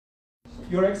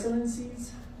Your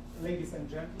Excellencies, ladies and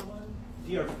gentlemen,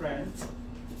 dear friends,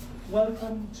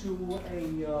 welcome to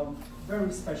a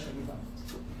very special event.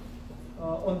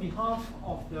 On behalf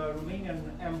of the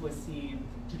Romanian Embassy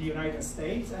to the United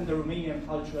States and the Romanian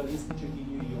Cultural Institute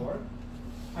in New York,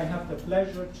 I have the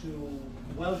pleasure to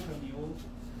welcome you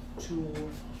to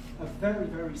a very,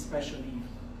 very special evening.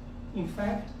 In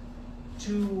fact,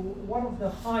 to one of the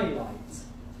highlights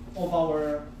of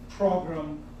our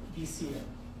program this year.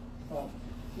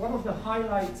 One of the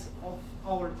highlights of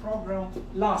our program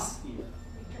last year.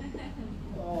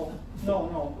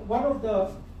 One of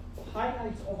the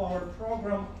highlights of our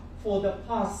program for the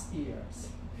past years.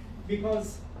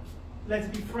 Because, let's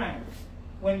be frank,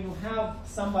 when you have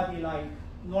somebody like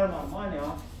Norman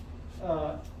Manea,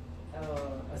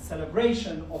 a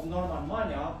celebration of Norman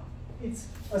Manea, it's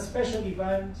a special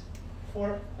event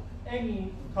for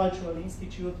any cultural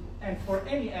institute and for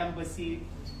any embassy,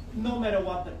 no matter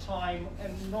what the time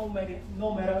and no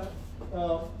matter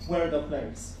where the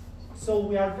place. So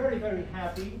we are very, very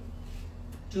happy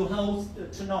to host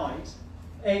tonight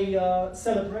a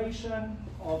celebration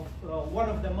of one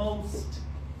of the most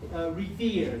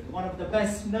revered, one of the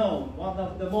best known, one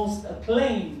of the most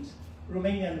acclaimed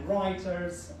Romanian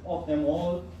writers of them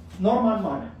all, Norman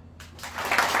Manea.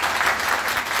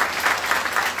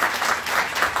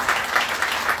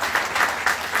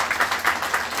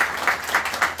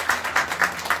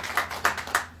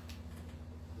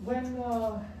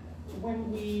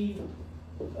 When we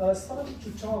started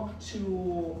to talk to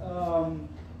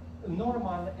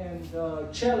Norman and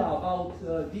Cella about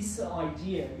this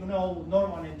idea, you know,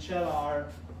 Norman and Cella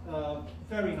are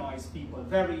very nice people,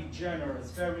 very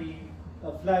generous, very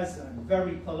pleasant,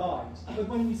 very polite. But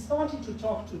when we started to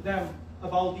talk to them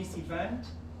about this event,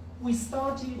 we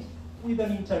started with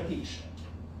an interdiction.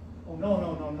 Oh,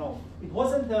 no. It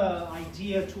wasn't the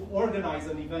idea to organize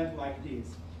an event like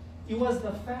this. It was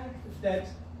the fact that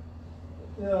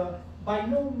by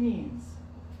no means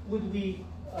would we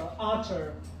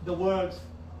utter the word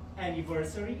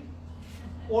anniversary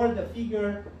or the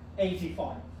figure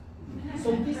 85.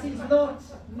 So this is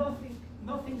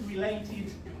nothing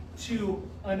related to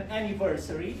an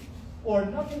anniversary or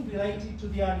nothing related to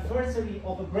the anniversary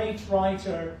of a great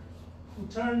writer who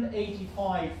turned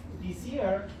 85 this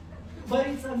year, but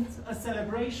it's a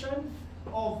celebration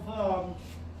of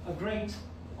a great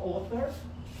author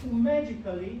who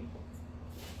magically,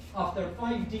 after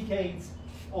 5 decades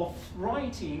of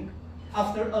writing,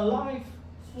 after a life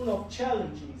full of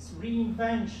challenges,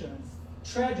 reinventions,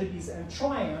 tragedies, and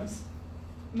triumphs,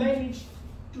 managed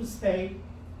to stay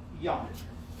young,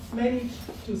 managed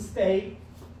to stay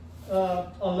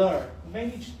alert,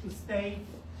 managed to stay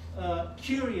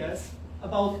curious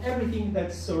about everything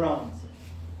that surrounds it.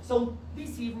 So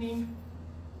this evening,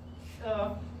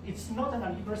 it's not an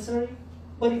anniversary,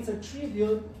 but it's a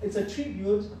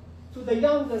tribute to the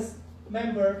youngest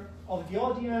member of the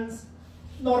audience,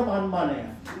 Norman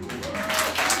Manea.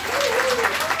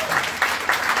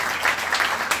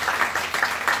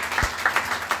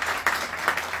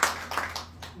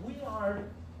 We are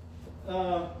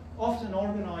often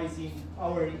organizing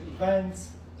our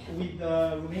events with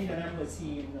the Romanian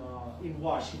Embassy in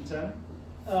Washington,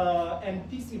 and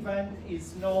this event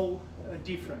is no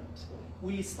different.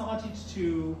 We started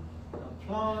to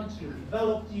plan, to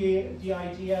develop the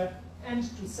idea, and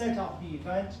to set up the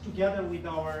event together with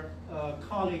our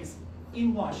colleagues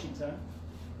in Washington.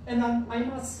 And I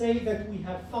must say that we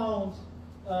have found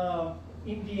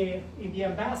in the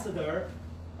ambassador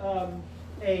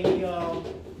a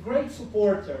great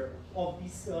supporter of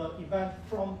this event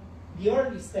from the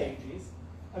early stages,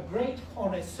 a great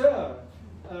connoisseur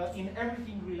in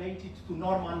everything related to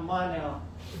Norman Manea,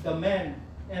 the man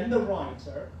and the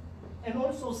writer, and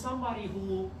also somebody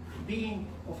who, being,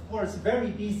 of course, very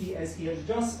busy as he has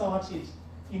just started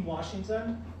in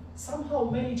Washington, somehow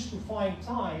managed to find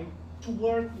time to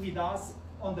work with us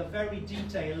on the very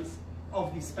details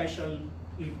of this special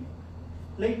evening.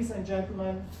 Ladies and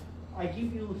gentlemen, I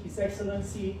give you His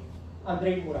Excellency,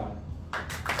 Andrei Muraru.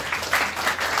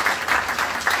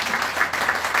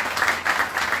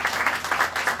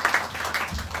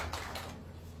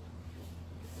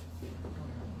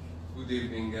 Good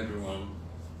evening, everyone.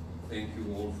 Thank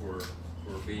you all for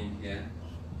being here,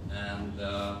 and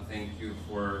thank you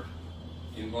for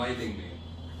inviting me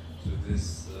to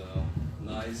this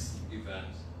nice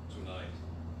event tonight.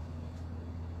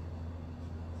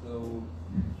 So,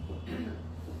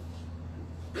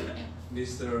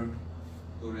 Mr.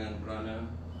 Dorian Branea,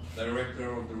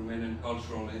 Director of the Romanian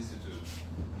Cultural Institute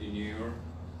in New York,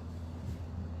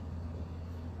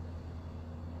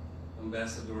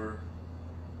 Ambassador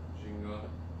Jinga,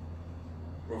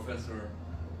 Professor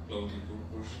Claudiu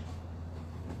Turcuș,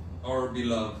 our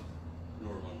beloved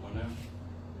Norman Manea,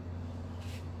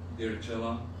 dear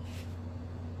Cella,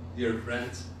 dear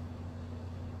friends,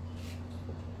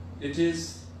 it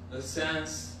is a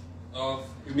sense of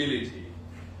humility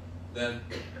that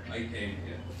I came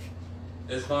here,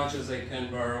 as much as I can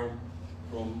borrow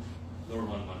from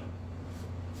Norman Manea.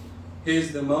 He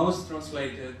is the most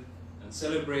translated and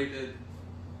celebrated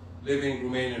living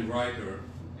Romanian writer,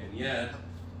 and yet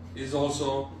is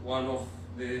also one of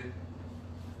the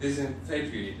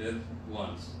disinfatuated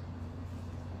ones.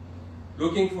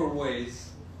 Looking for ways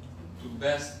to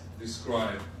best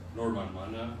describe Norman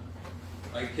Manea,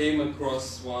 I came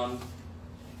across one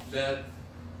that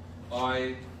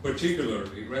I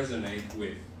particularly resonate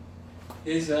with.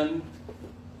 He's an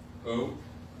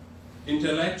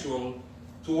intellectual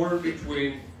torn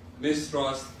between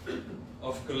mistrust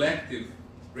of collective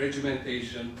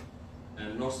regimentation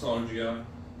and nostalgia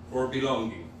for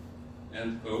belonging,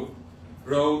 and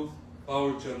wrote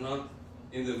Paul Cernat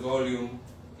in the volume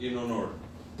In Honor.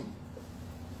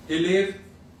 He lived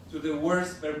to the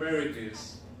worst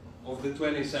barbarities of the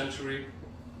 20th century.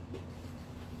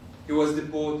 He was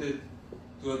deported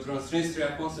to a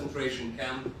Transnistria concentration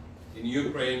camp in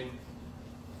Ukraine,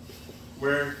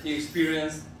 where he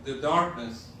experienced the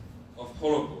darkness of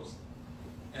Holocaust,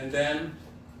 and then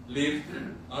lived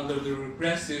under the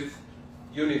repressive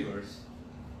universe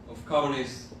of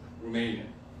communist Romania.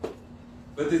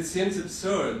 But it seems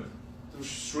absurd to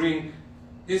shrink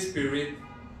his spirit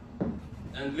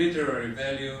and literary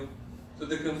value to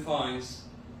the confines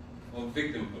of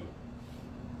victimhood.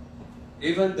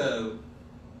 Even though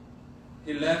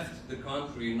he left the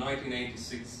country in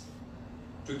 1986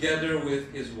 together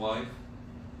with his wife,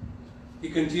 he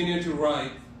continued to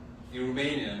write in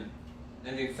Romanian,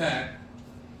 and in fact,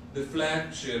 the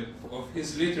flagship of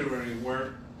his literary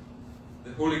work, The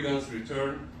Hooligan's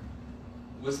Return,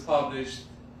 was published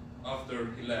after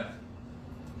he left.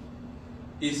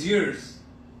 His years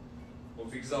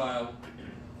of exile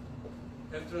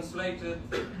have translated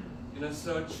in a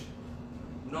search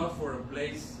not for a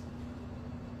place,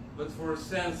 but for a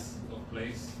sense of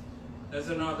place, as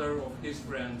another of his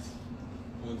friends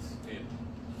puts it.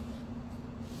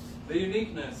 The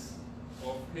uniqueness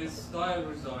of his style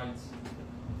resides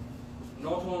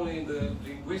not only in the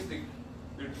linguistic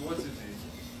virtuosity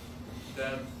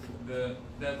that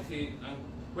he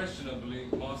unquestionably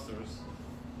masters,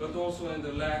 but also in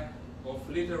the lack of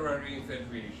literary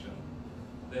infatuation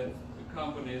that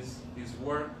accompanies his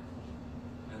work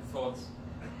and thoughts.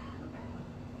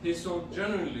 He so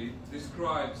genuinely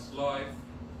describes life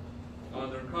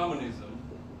under communism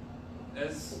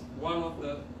as one of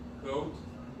the, quote,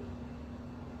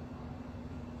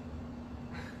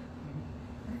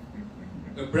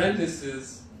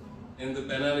 apprentices in the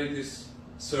banalities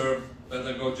served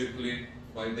pedagogically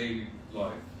by daily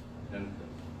life. And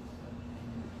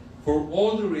for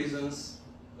all the reasons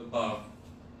above,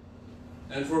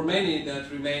 and for many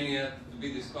that remain yet to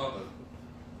be discovered,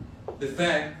 the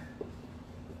fact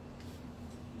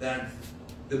that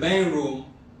the main room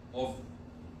of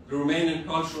the Romanian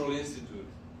Cultural Institute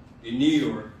in New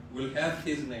York will have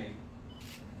his name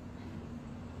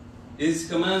is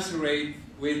commensurate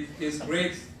with his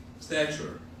great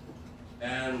stature,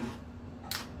 and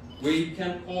we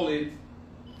can call it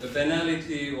the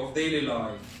banality of daily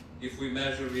life if we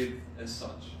measure it as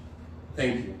such.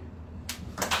 Thank you.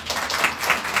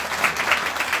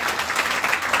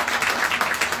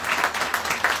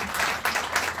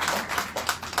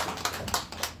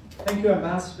 Thank you,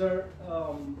 Ambassador.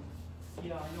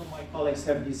 Yeah, I know my colleagues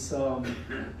have this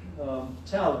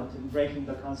talent in breaking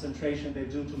the concentration. They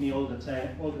do to me all the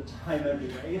time, every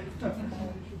day.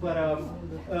 But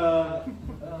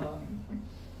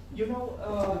you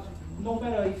know, no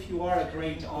matter if you are a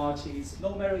great artist,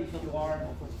 no matter if you are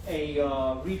a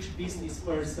rich business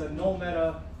person, no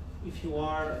matter if you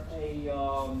are a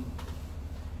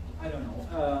I don't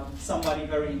know, somebody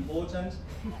very important,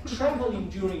 traveling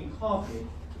during COVID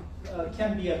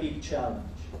can be a big challenge.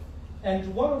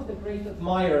 And one of the great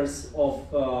admirers of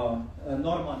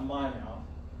Norman Manea,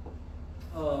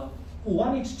 who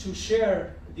wanted to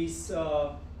share this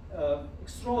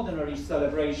extraordinary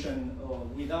celebration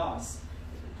with us,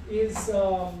 is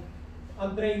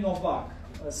Andrei Novac,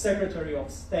 Secretary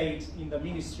of State in the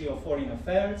Ministry of Foreign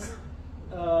Affairs,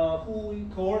 who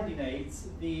coordinates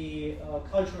the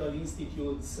cultural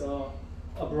institutes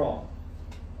abroad.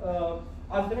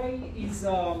 Andrei is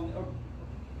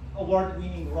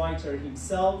award-winning writer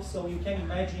himself, so you can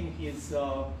imagine his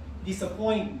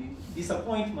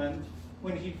disappointment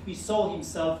when he saw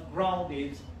himself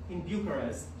grounded in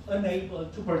Bucharest, unable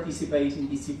to participate in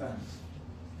this event.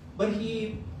 But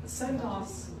he sent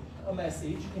us a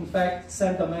message, in fact,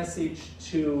 sent a message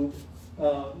to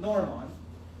Norman,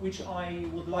 which I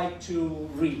would like to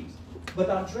read.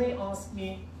 But Andrei asked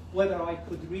me whether I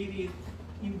could read it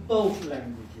in both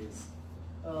languages,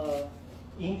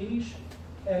 English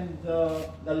and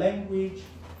the language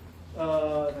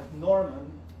that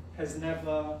Norman has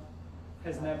never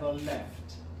left,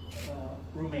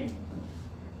 Romania.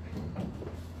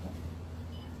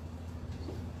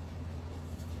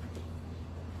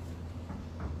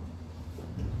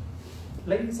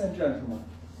 Ladies and gentlemen,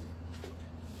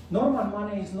 Norman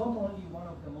Manea is not only one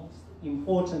of the most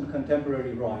important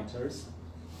contemporary writers,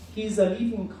 he is a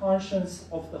living conscience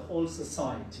of the whole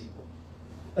society,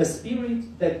 a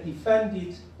spirit that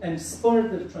defended and spurred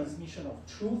the transmission of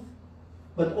truth,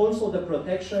 but also the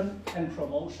protection and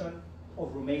promotion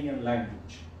of Romanian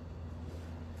language.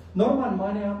 Norman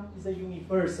Manea is a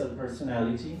universal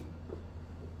personality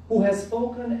who has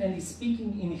spoken and is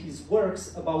speaking in his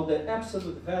works about the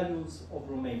absolute values of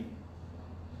Romania.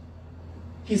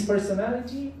 His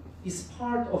personality is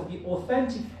part of the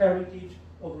authentic heritage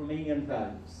of Romanian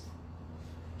values.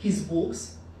 His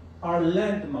books are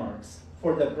landmarks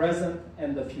for the present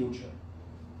and the future.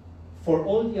 For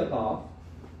all the above,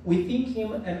 we thank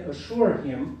him and assure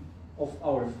him of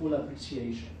our full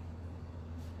appreciation.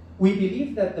 We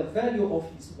believe that the value of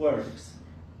his works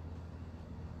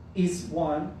is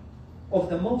one of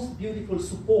the most beautiful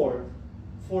support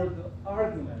for the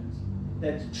argument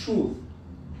that truth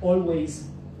always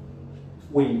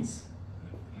wins.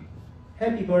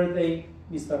 Happy birthday,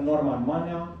 Mr. Norman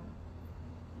Manea,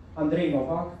 Andrei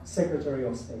Novac, Secretary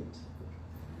of State.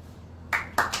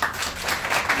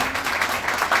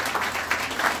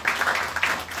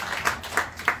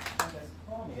 And as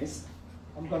promised,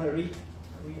 I'm going to read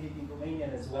it in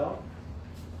Romanian as well,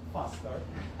 faster.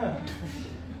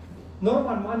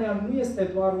 Norman Manea nu este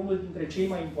doar unul dintre cei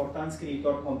mai importanți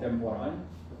scriitori contemporani,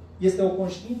 este o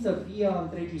conștiință vie a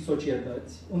întregii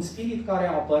societăți, un spirit care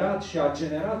a apărat și a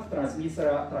generat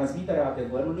transmiterea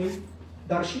adevărului,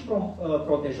 dar și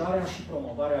protejarea și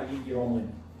promovarea limbii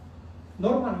române.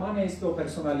 Norman Manea este o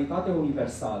personalitate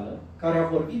universală, care a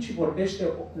vorbit și vorbește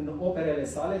în operele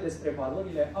sale despre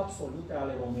valorile absolute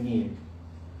ale României.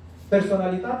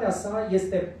 Personalitatea sa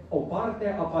este o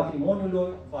parte a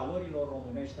patrimoniului valorilor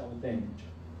românești autentice.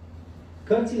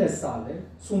 Cărțile sale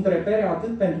sunt repere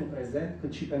atât pentru prezent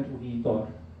cât și pentru viitor.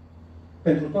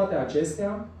 Pentru toate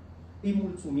acestea, îi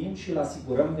mulțumim și îl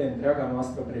asigurăm de întreaga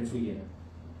noastră prețuire.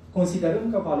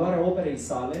 Considerăm că valoarea operei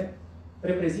sale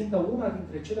reprezintă unul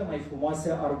dintre cele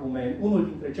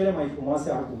mai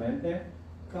frumoase argumente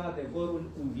că adevărul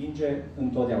învinge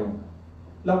întotdeauna.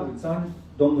 La mulți ani,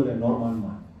 domnule Norman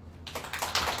Manea.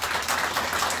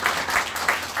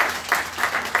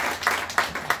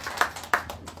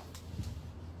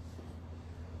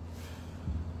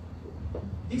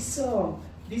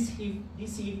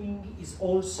 This evening is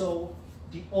also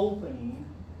the opening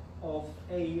of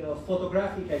a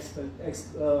photographic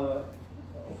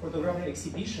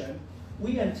exhibition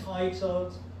we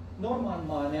entitled Norman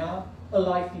Manea, A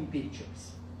Life in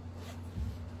Pictures.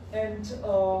 And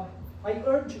I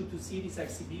urge you to see this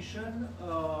exhibition,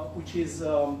 which is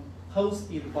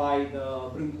hosted by the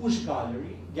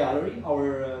Branea Gallery,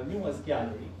 our newest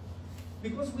gallery,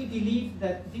 because we believe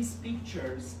that these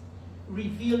pictures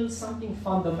reveal something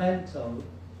fundamental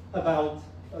about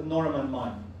Norman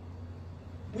Manea.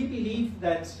 We believe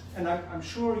that, and I'm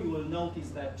sure you will notice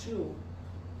that too,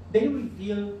 they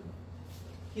reveal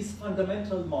his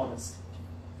fundamental modesty,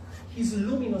 his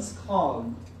luminous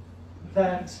calm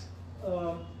that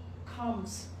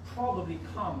probably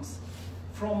comes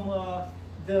from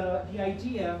the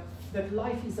idea that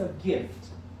life is a gift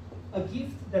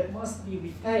that must be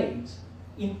repaid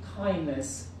in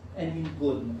kindness and in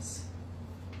goodness.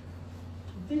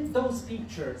 Those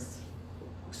pictures,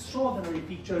 extraordinary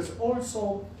pictures,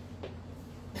 also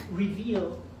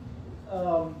reveal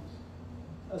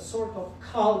a sort of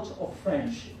cult of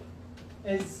friendship.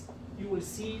 As you will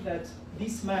see that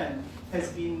this man has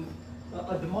been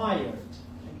admired,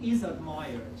 and is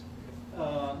admired,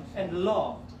 and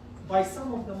loved by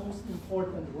some of the most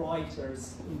important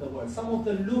writers in the world, some of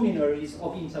the luminaries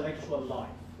of intellectual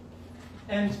life.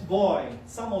 And boy,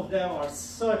 some of them are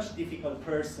such difficult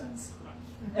persons.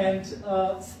 And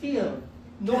still,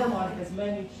 Norman has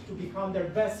managed to become their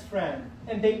best friend,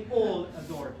 and they all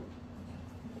adore him.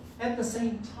 At the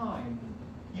same time,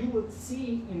 you would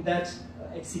see in that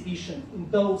exhibition, in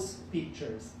those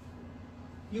pictures,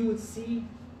 you would see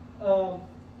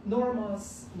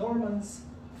Norman's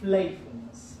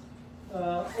playfulness,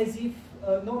 as if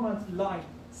Norman's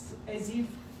lightness, as if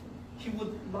he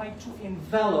would like to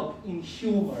envelop in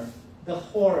humor the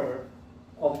horror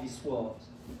of this world,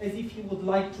 as if he would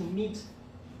like to meet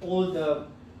all the,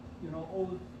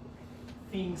 all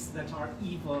things that are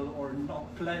evil or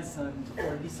not pleasant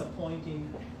or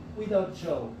disappointing with a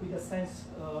joke, with this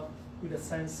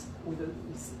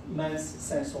immense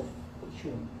sense of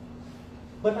humor.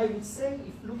 But I would say,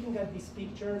 if looking at these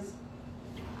pictures,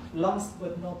 last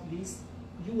but not least,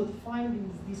 you would find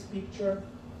in these pictures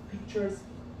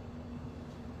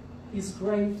his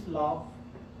great love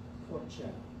for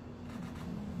cello.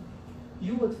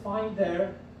 You would find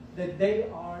there that they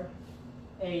are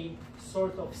a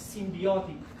sort of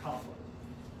symbiotic couple.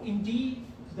 Indeed,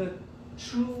 the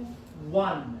true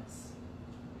oneness.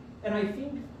 And I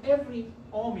think every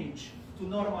homage to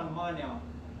Norman Manea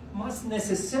must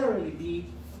necessarily be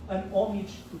an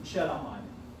homage to Cella Manea.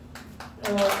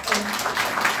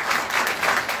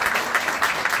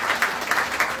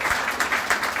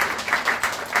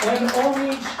 An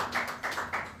homage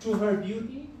to her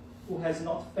beauty, who has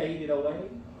not faded away.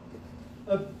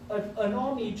 An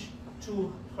homage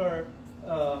to her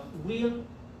will,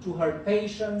 to her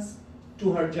patience,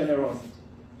 to her generosity.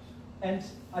 And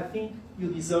I think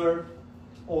you deserve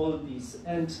all this.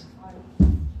 And I'm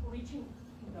reaching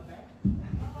in the back.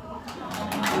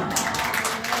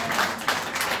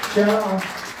 Cella.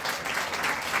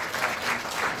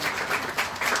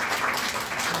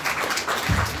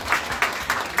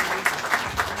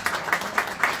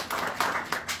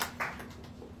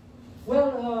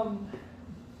 Well,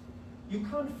 you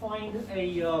can't find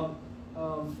a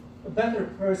better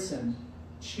person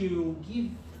to give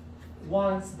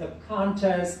once the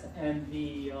context and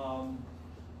the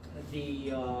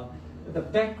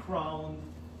background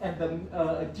and the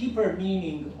deeper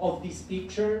meaning of these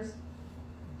pictures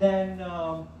than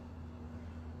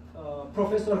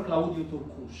Professor Claudiu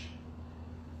Turcuș.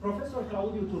 Professor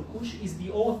Claudiu Turcuș is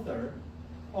the author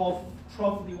of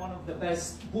probably one of the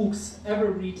best books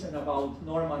ever written about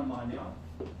Norman Manea.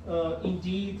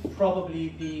 Indeed, probably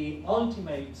the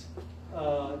ultimate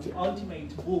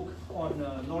book on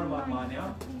Norman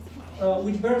Manea,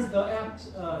 which bears the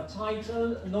apt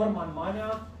title Norman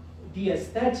Manea, The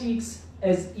Aesthetics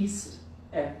as East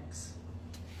Ethics.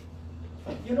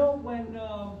 You know, when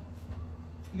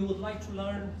you would like to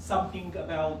learn something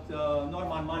about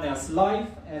Norman Manea's life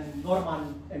and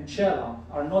Norman and Cella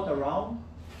are not around,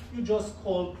 you just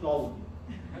call Claudiu.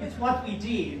 It's what we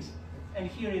did, and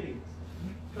here it is.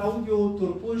 Claudiu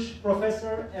Turcuș,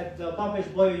 professor at the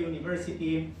Babeș-Bolyai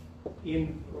University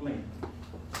in Romania.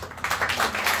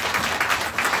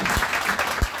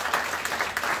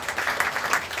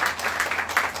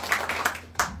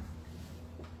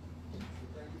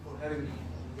 Thank you for having me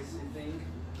this evening,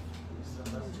 Mr.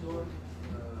 Ambassador,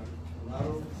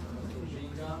 Muraru, Mr.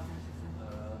 Jinga,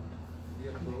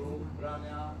 dear Muraru,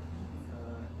 Branea,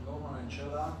 Norman and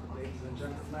Cella, ladies and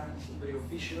gentlemen. It's very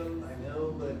official, I know,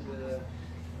 but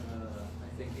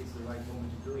I think it's the right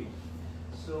moment to do it.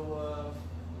 So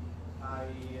I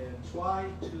try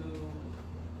to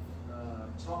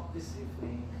talk this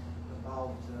evening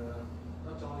about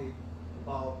not only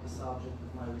about the subject of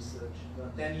my research,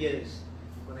 but 10 years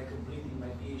when I completed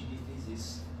my PhD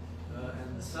thesis,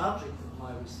 and the subject of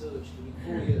my research during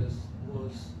 4 years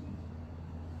was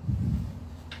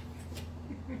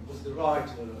the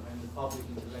writer and the public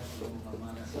intellectual of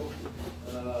Romania. So,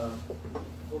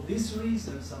 for this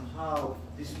reason, somehow,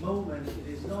 this moment, it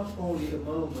is not only a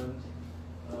moment,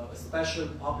 a special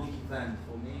public event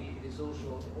for me, it is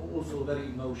also a very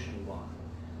emotional one.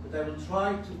 But I will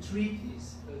try to treat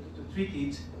this, to treat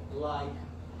it like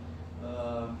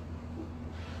a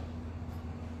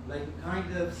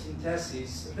kind of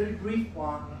synthesis, a very brief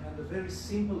one and a very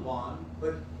simple one,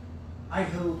 but I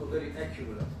hope a very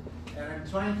accurate. And I'm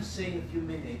trying to say in a few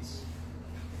minutes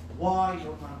why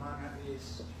Norman Manea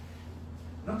is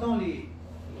not only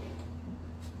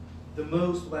the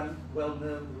most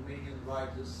well-known Romanian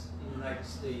writers in the United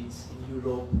States, in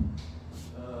Europe,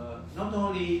 not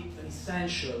only an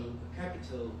essential,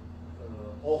 capital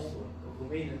author of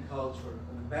Romanian culture,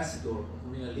 an ambassador of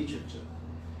Romanian literature,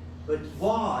 but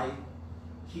why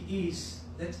he is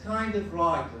that kind of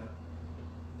writer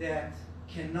that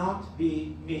cannot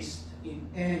be missed in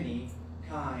any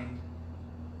kind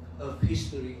of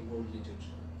history of world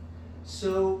literature.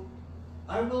 So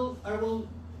I will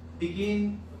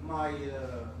begin my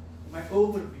my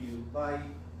overview by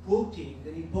quoting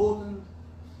an important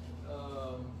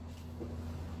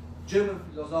German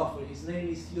philosopher. His name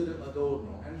is Theodor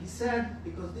Adorno, and he said,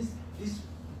 because this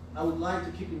I would like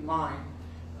to keep in mind,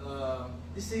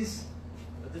 this is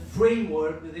the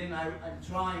framework within I'm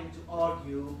trying to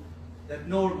argue that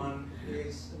Norman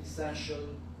is an essential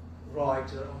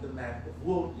writer on the map of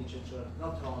world literature,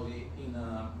 not only in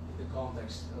the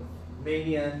context of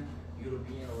Romanian,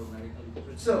 European, or American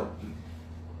literature. So,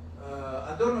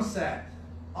 Adorno said,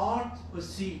 art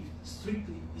perceived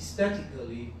strictly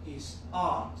aesthetically is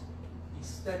art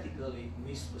aesthetically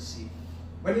misperceived.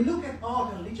 When you look at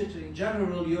art and literature in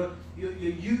general, you're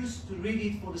used to read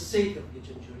it for the sake of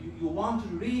literature. You want to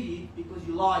read it because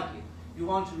you like it. You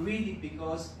want to read it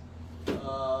because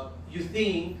you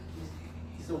think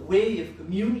it's a way of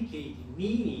communicating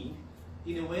meaning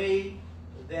in a way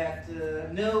that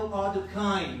no other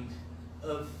kind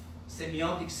of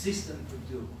semiotic system could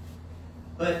do.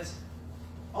 But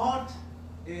art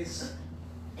is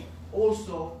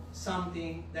also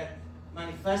something that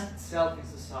manifests itself in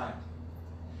society.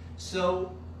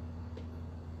 So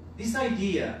this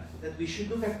idea that we should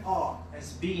look at art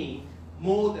as being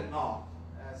more than art,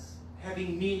 as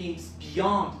having meanings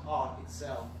beyond art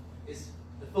itself, is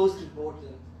the most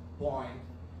important point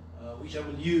which I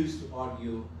will use to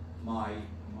argue my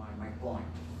point.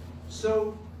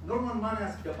 So Norman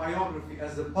Manea's biography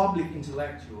as a public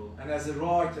intellectual and as a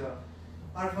writer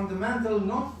are fundamental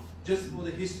not just for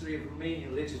the history of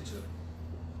Romanian literature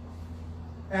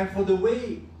and for the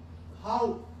way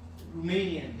how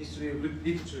Romanian history of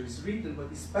literature is written,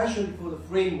 but especially for the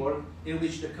framework in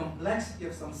which the complexity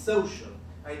of some social,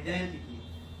 identity,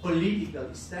 political,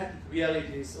 aesthetic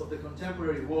realities of the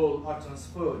contemporary world are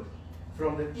transferred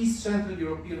from the East Central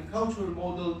European cultural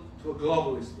model to a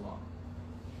globalist one.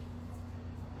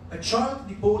 A child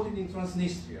deported in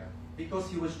Transnistria because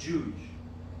he was Jewish,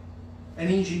 an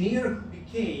engineer who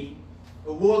became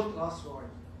a world-class writer.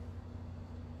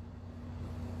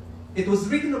 It was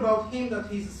written about him that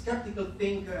he's a skeptical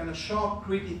thinker and a sharp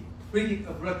critic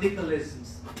of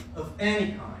radicalisms of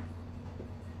any kind.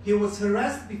 He was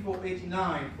harassed before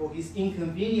 '89 for his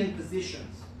inconvenient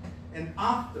positions, and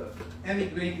after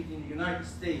emigrating in the United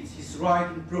States, his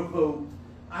writing provoked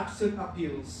absurd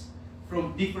appeals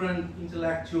from different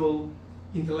intellectuals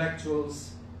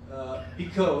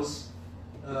because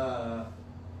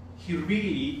he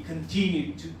really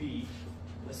continued to be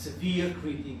a severe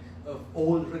critic of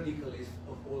all radicalism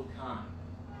of all kind.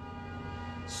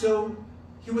 So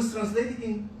he was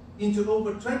translated into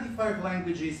over 25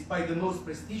 languages by the most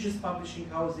prestigious publishing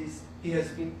houses. He has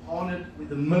been honored with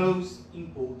the most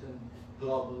important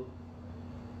global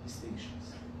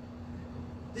distinctions.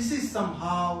 This is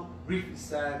somehow, briefly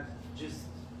said, just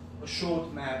a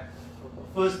short map of the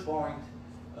first point,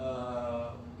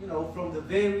 from the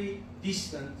very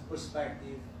distant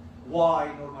perspective,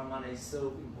 why Norman Manea is so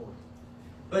important.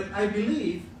 But I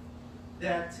believe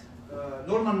that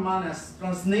Norman Manea's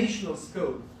transnational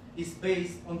scope is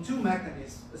based on two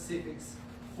mechanisms specific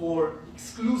for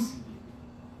exclusively.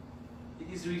 It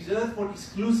is reserved for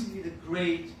exclusively the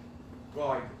great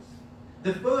writers.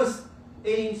 The first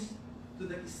aims to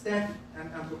the aesthetic and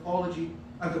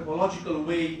anthropological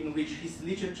way in which his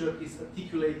literature is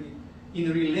articulated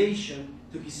in relation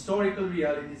to historical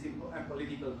realities and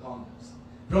political context.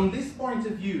 From this point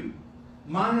of view,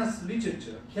 Manea's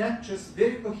literature captures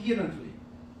very coherently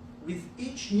with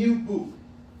each new book,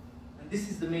 and this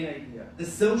is the main idea, the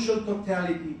social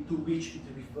totality to which it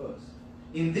refers.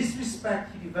 In this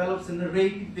respect, he develops a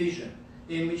narrative vision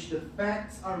in which the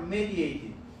facts are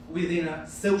mediated within a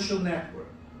social network,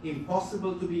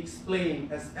 impossible to be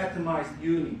explained as atomized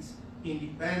units,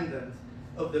 independent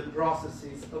of the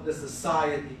processes of the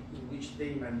society in which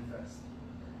they manifest.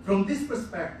 From this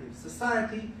perspective,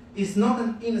 society is not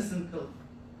an innocent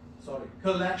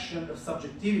collection of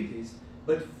subjectivities,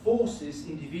 but forces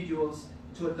individuals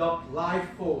to adopt life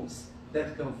forms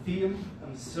that confirm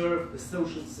and serve the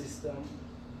social system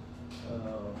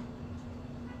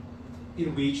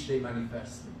in which they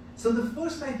manifest. So the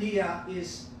first idea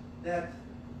is that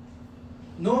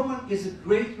Norman is a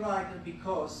great writer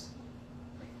because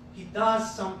he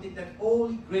does something that all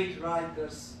great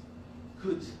writers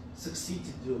could succeed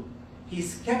to do.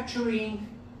 He's capturing,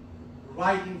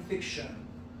 writing fiction,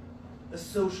 a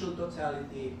social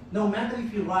totality, no matter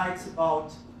if he writes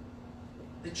about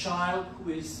the child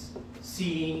who is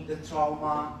seeing the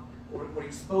trauma or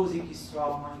exposing his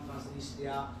trauma in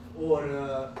Transnistria, or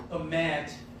a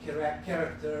mad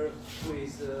character who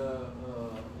is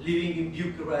living in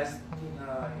Bucharest in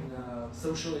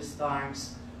socialist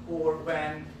times, or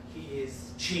when he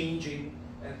is changing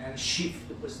and shift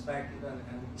the perspective and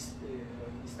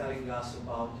is telling us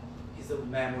about his own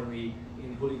memory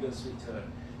in Hooligan's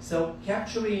Return. So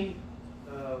capturing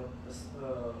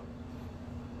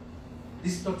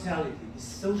this totality, this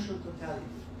social totality,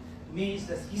 means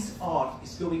that his art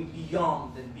is going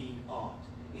beyond than being art.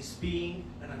 It's being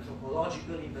an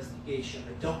anthropological investigation,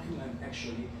 a document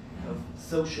actually, of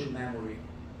social memory,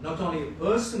 not only a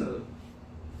personal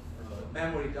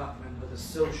memory document, but a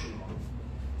social one.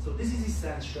 So this is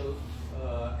essential,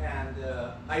 and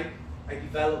I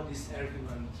developed this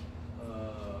argument,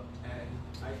 and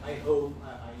I hope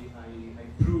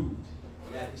I proved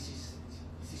that this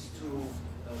is true,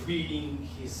 reading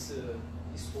his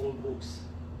old books.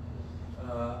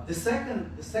 The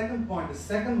second point, the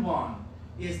second one,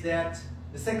 is that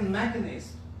the second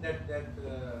mechanism that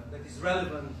is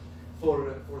relevant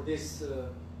for this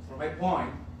for my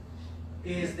point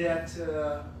is that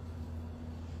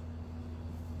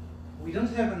we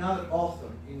don't have another author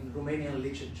in Romanian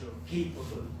literature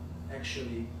capable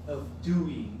actually of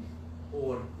doing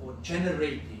or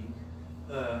generating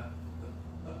a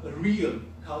real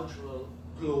cultural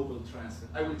global transfer.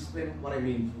 I will explain what I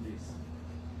mean through this.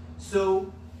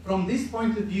 So from this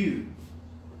point of view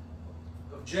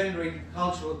of generating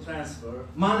cultural transfer,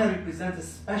 Manea represents a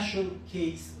special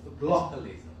case of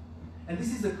localism. And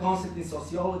this is a concept in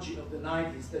sociology of the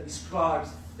 90s that describes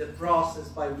the process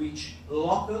by which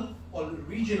local or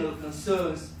regional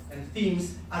concerns and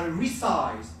themes are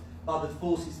resized by the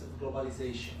forces of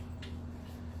globalization.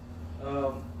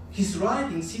 His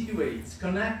writing situates,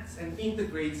 connects, and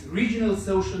integrates regional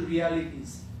social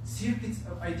realities, circuits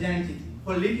of identity,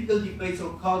 political debates,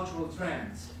 or cultural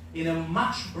trends in a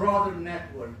much broader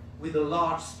network with a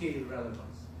large-scale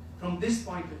relevance. From this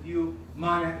point of view,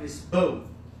 Manea is both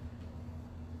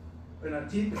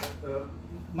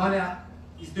Manea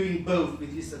is doing both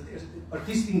with his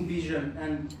artistic vision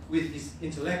and with his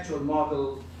intellectual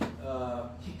model.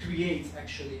 He creates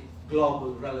actually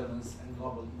global relevance and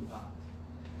global impact.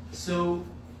 So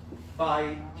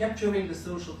by capturing the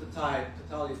social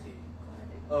totality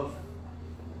of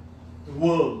the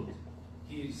world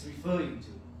he is referring to,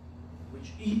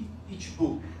 which each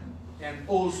book, and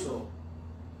also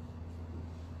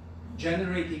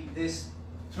generating this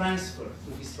transfer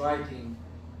to his writing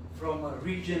from a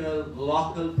regional,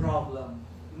 local problem,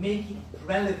 making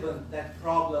relevant that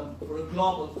problem for a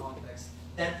global context.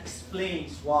 That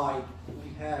explains why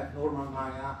we have Norman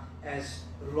Manea as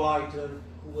a writer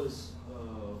who was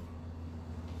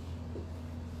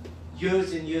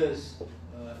years and years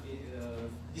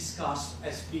discussed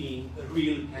as being a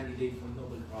real candidate for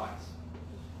Nobel Prize.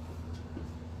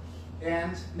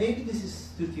 And maybe this is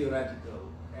too theoretical,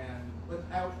 but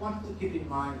I want to keep in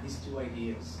mind these two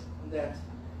ideas, that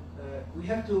we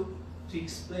have to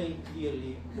explain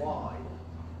clearly why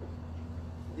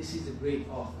this is a great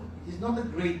author. It is not a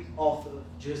great author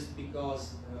just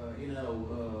because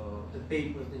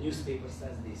the newspaper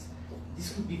says this.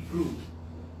 This could be proved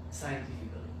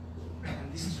scientifically,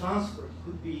 and this transfer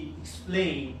could be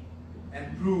explained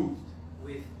and proved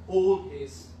with all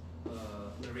his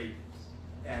narratives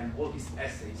and all his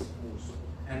essays also,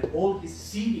 and all his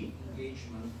civic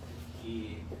engagement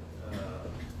he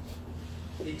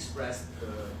expressed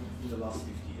in the last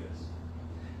 50 years.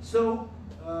 So,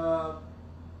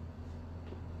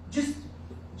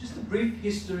 just a brief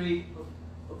history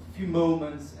of a few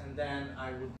moments, and then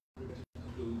I will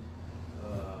conclude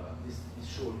this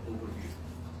short overview.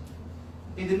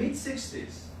 In the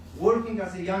mid-60s, working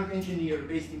as a young engineer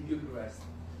based in Bucharest,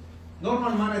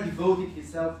 Norman Manea devoted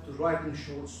himself to writing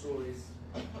short stories,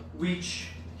 which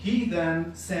he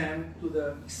then sent to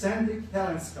the eccentric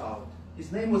talent scout.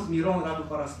 His name was Miron Radu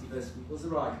Paraschivescu, he was a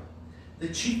writer, the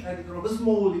chief editor of a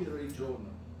small literary journal.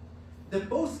 The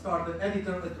postcard the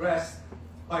editor addressed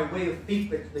by way of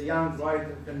feedback to the young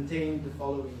writer contained the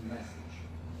following message.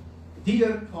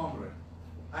 Dear comrade,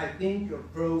 I think your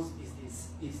prose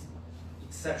is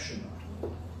exceptional.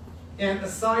 And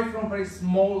aside from very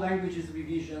small languages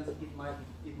revisions, it might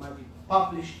be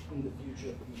published in the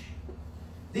future issue.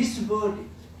 This verdict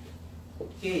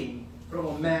came from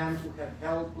a man who had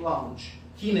helped launch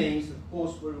key names of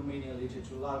post-war Romanian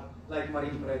literature like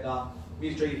Marin Preda,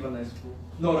 Mircea Ivănescu,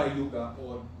 Nora Iuga,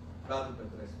 or Radu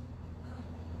Petrescu.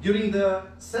 During the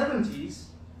 70s,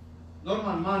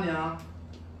 Norman Manea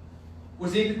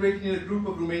was integrated in a group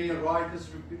of Romanian writers,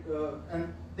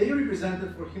 and they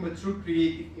represented for him a true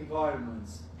creative environment,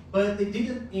 but they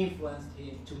didn't influence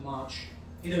him too much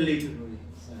in a literary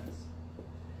sense.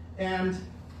 And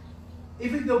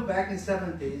if we go back in the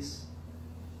 70s,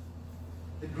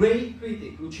 the great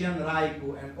critic Lucian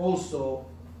Raicu, and also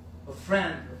a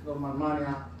friend of Norman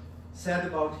Manea, said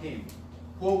about him,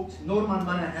 quote, Norman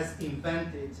Manea has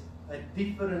invented a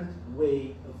different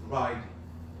way of writing.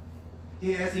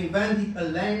 He has invented a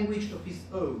language of his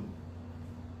own,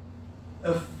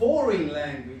 a foreign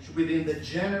language within the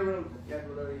general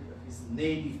vocabulary of his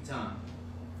native tongue.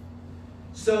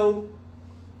 So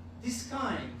this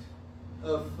kind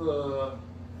of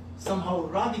somehow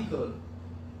radical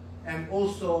and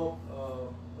also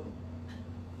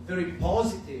very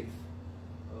positive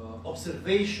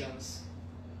observations.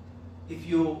 If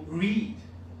you read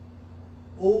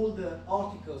all the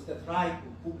articles that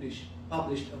Raicu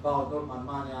published about Norman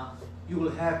Manea, you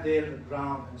will have there a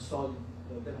ground and solid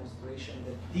demonstration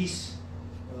that this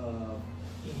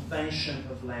invention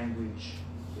of language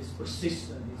is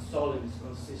persistent, it's solid, it's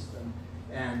consistent,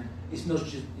 and it's not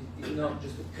just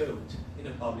a code in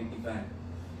a public event.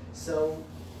 So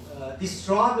this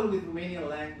struggle with Romanian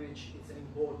language is an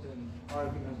important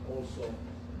argument also,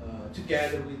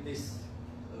 together with this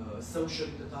social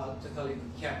totality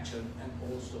capture, and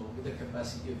also with the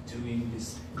capacity of doing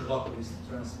this globalist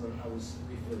transfer I was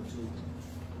referred to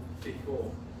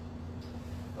before.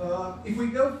 If we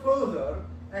go further,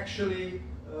 actually,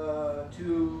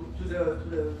 to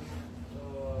the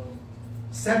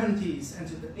 70s and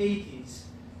to the 80s,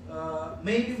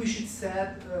 maybe we should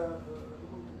say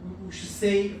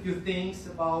a few things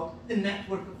about the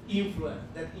network of influence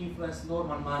that influenced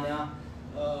Norman Manea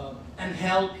and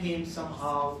help him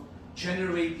somehow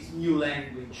generate this new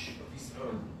language of his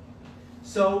own.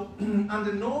 So,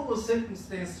 under normal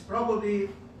circumstances, probably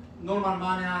Norman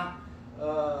Manea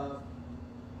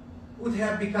would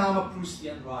have become a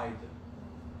Proustian writer.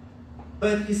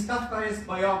 But his Kafkaesque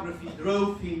biography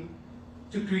drove him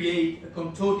to create a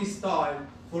contorted style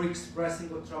for expressing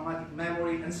a traumatic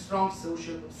memory and strong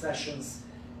social obsessions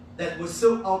that were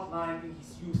so outlined in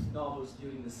his youth novels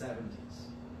during the 70s.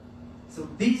 So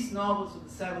these novels of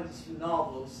the 70s, few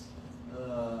novels,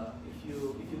 if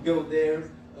you go there,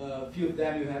 a few of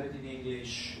them you have it in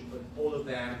English, but all of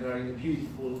them they are in a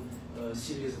beautiful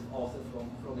series of authors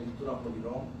from Introductory.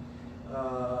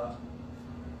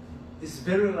 Is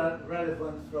very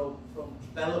relevant from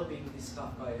developing this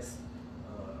Kafkaesque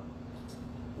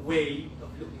way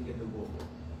of looking at the world.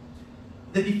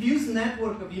 The diffuse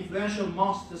network of influential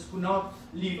masters could not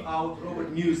leave out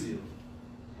Robert Musil.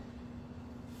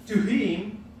 To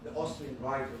him, the Austrian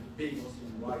writer, the big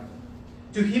Austrian writer,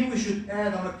 to him we should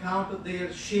add, on account of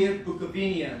their shared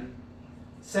Bukovinian,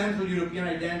 Central European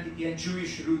identity and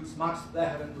Jewish roots, Max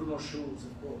Blecher and Bruno Schulz,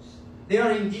 of course. They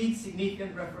are indeed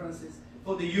significant references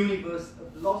for the universe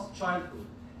of lost childhood,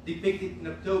 depicted in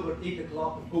October 8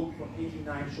 o'clock, a book from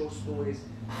 89 short stories,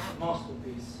 a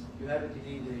masterpiece. You have it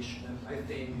in English, and I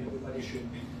think everybody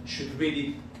should read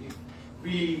it if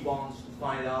really wants to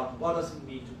find out what does it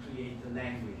mean to create a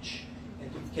language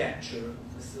and to capture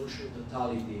the social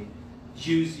totality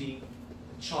using a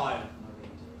child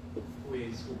narrator who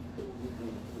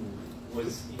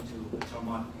was into a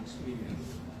traumatic experience.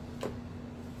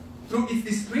 Through its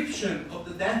description of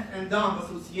the deaf and dumb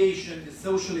association, the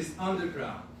socialist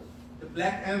underground, The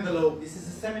Black Envelope, this is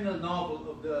a seminal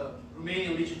novel of the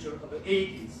Romanian literature of the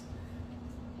 80s,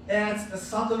 adds a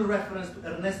subtle reference to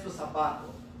Ernesto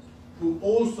Sabato, who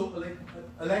also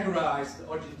allegorized the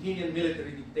Argentinian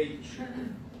military dictatorship.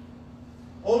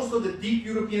 Also, the deep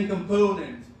European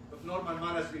component of Norman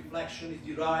Manea's reflection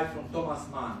is derived from Thomas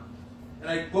Mann. And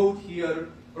I quote here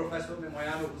Professor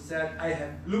Nemoianu, who said, "I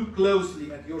have looked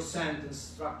closely at your sentence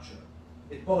structure.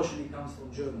 It partially comes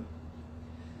from German."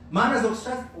 Manea's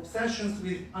obsessions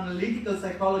with analytical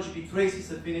psychology betrays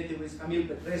his affinity with Camille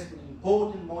Petrescu, an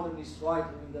important modernist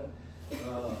writer in the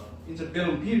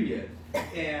interbellum period,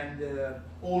 and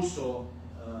also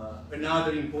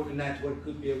another important network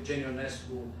could be Eugenio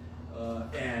Ionescu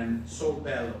and Sol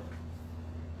Bello.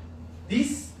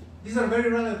 These are very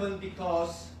relevant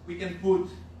because we can put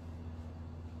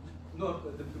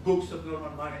the books of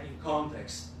Norman Manea in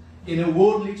context, in a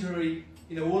world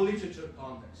literature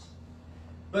context.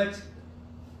 But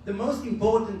the most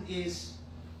important is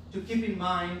to keep in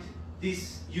mind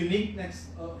this uniqueness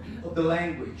of the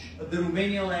language, of the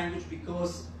Romanian language,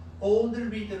 because all the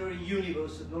literary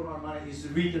universe of Norman Manea is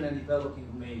written and developed in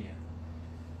Romanian.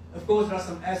 Of course, there are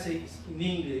some essays in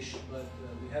English, but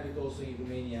we have it also in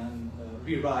Romanian,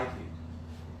 rewriting.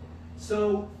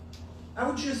 So I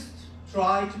would just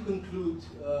try to conclude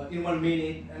in 1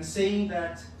 minute and saying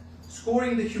that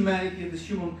scoring the humanity of the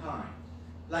humankind,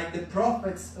 like the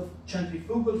prophets of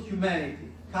centrifugal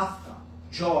humanity, Kafka,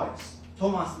 Joyce,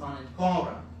 Thomas Mann, and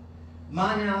Conrad,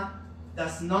 Manea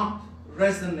does not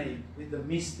resonate with the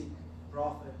mystic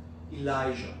prophet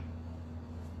Elijah,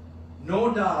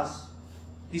 nor does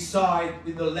he side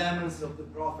with the laments of the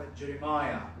prophet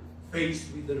Jeremiah,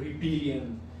 faced with the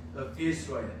rebellion of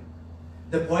Israel.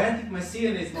 The poetic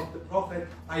messianism of the prophet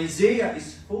Isaiah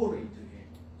is foreign to him.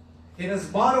 He has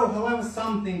borrowed, however,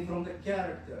 something from the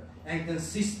character and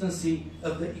consistency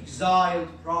of the exiled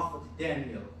prophet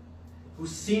Daniel, who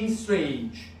seemed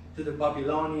strange to the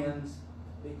Babylonians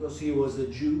because he was a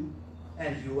Jew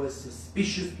and he was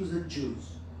suspicious to the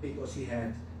Jews because he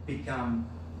had become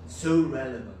so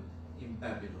relevant in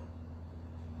Babylon.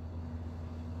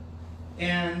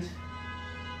 And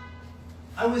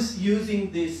I was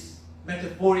using this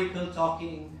metaphorical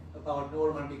talking about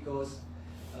Norman because,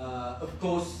 of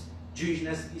course,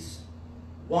 Jewishness is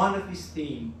one of his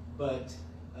themes, but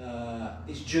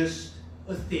it's just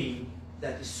a theme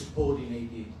that is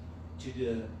subordinated to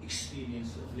the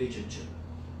experience of literature.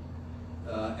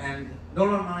 And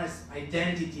Norman Manea's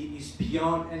identity is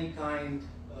beyond any kind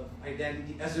of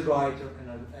identity as a writer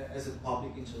and as a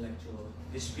public intellectual.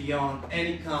 It's beyond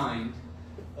any kind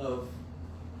of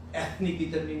ethnic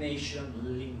determination,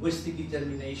 linguistic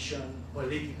determination,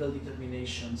 political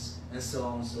determinations, and so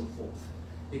on and so forth.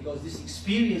 Because this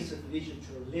experience of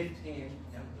literature lifted him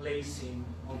and placed him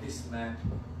on this map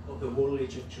of the world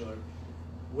literature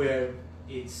where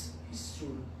it's his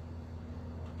true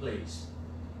place.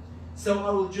 So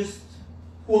I will just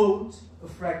quote a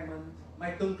fragment,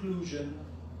 my conclusion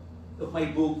of my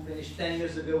book, finished 10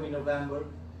 years ago in November,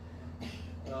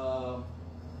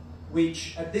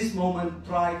 which at this moment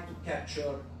tried to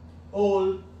capture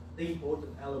all the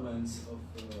important elements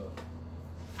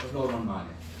of Norman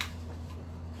Manea.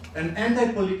 An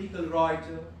anti-political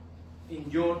writer, in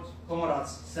George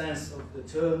Conrad's sense of the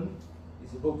term,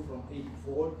 is a book from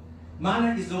 '84.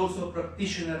 Manea is also a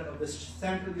practitioner of the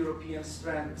Central European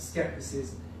strand of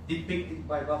skepticism depicted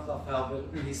by Václav Havel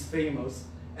in his famous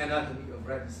Anatomy of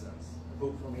Reticence, a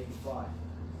book from '85.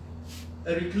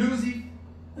 A reclusive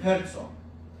Herzog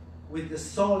with the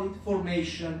solid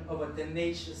formation of a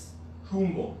tenacious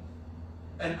Humboldt,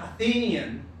 an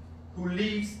Athenian who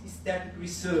leaves aesthetic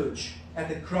research at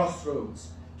the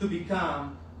crossroads to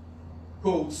become,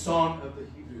 quote, son of the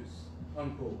Hebrews,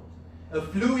 unquote. A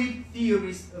fluid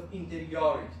theorist of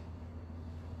interiority,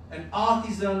 an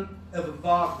artisan of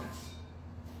Wagner,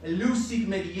 a lucid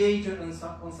mediator on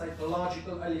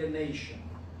psychological alienation,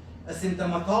 a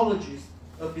symptomatologist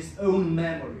of his own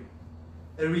memory,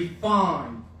 a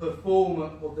refined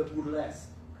performer of the burlesque,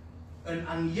 an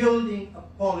unyielding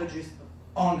apologist of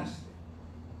honesty,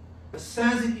 a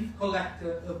sensitive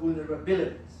collector of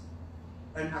vulnerabilities,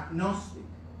 an agnostic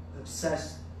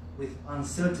obsessed with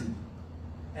uncertainty,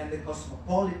 and a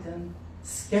cosmopolitan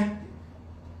skeptic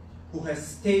who has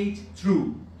stayed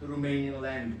true to Romanian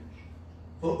language.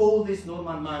 For all this,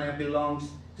 Norman Manea belongs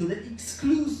to the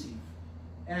exclusive,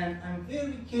 and I'm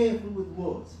very careful with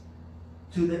words,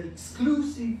 to the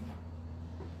exclusive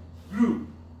group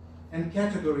and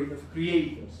category of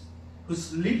creators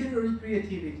whose literary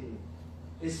creativity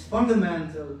is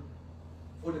fundamental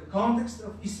for the context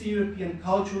of Eastern European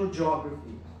cultural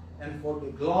geography and for the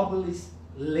globalist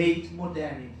late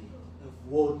modernity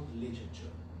of world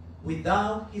literature.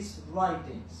 Without his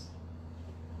writings,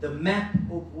 the map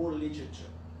of world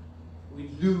literature will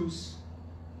lose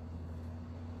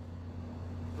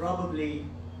probably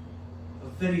a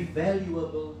very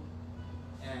valuable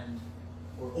and,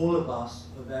 for all of us,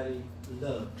 a very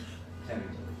loved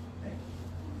territory. Thank you.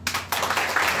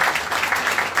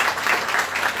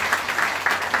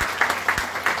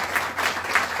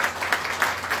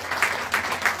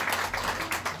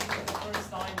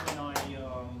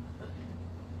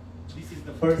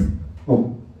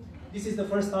 This is the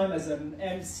first time as an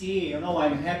MC, you know,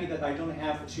 I'm happy that I don't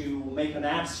have to make an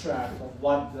abstract of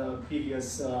what the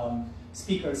previous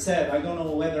speaker said. I don't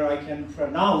know whether I can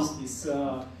pronounce this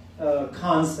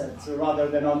concept rather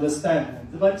than understand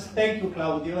it. But thank you,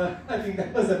 Claudiu. I think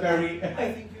that was a very...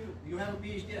 I think you have a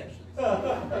PhD, actually.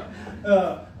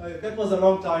 That was a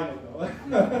long time ago.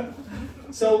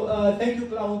 So thank you,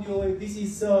 Claudiu. This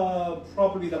is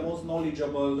probably the most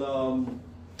knowledgeable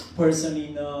person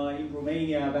in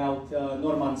Romania about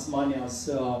Norman Manea's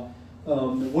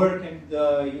work, and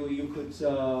you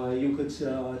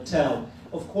could tell.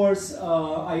 Of course,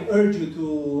 I urge you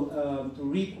to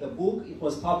read the book. It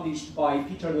was published by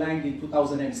Peter Lang in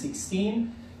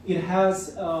 2016. It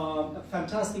has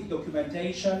fantastic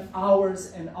documentation,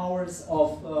 hours and hours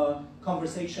of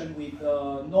conversation with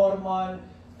Norman,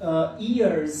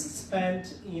 years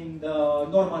spent in the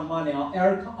Norman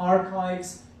Manea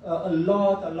archives, a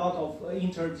lot of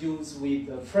interviews with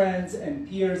friends and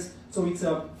peers. So it's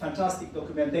a fantastic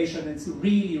documentation. It's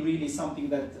really something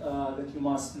that that you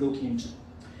must look into.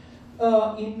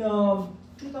 In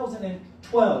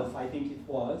 2012, I think it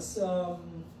was,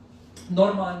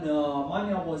 Norman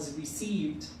Manea was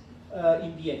received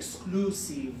in the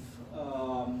exclusive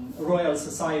Royal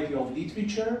Society of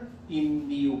Literature in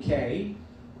the UK.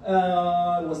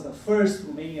 Was the first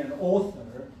Romanian author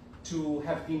to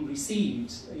have been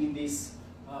received in this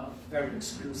very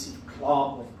exclusive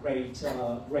club of great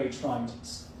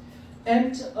writers.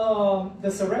 And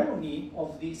the ceremony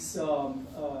of this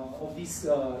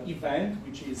event,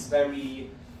 which is very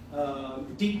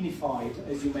dignified,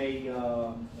 as you may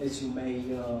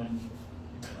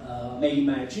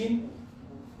imagine,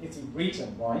 it's in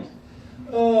Britain, right?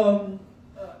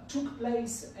 Took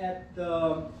place at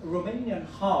the Romanian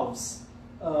house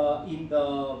in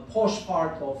the posh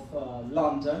part of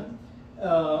London,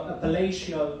 a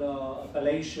palatial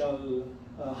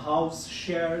house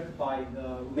shared by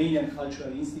the Romanian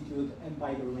Cultural Institute and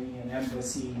by the Romanian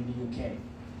Embassy in the UK.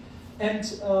 And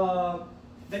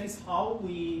that is how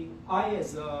I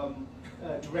as a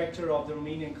director of the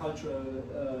Romanian Cultural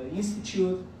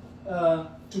Institute,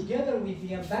 together with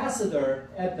the ambassador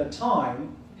at the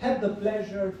time, had the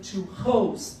pleasure to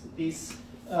host this,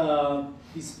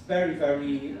 this very,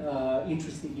 very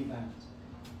interesting event.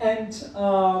 And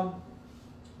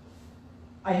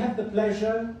I have the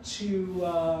pleasure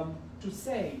to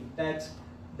say that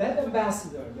that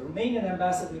ambassador, the Romanian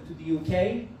ambassador to the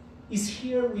UK, is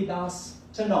here with us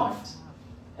tonight.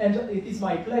 And it is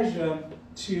my pleasure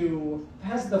to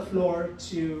pass the floor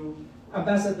to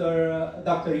Ambassador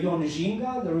Dr. Ion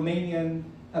Jinga, the Romanian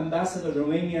ambassador, the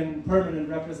Romanian permanent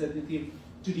representative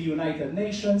to the United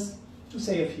Nations, to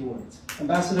say a few words.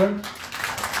 Ambassador.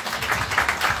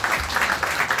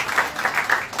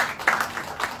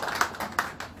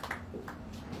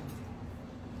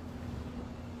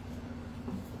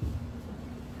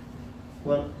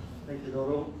 Well, thank you,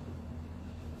 Doru.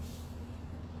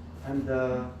 And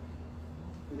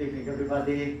good evening,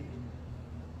 everybody.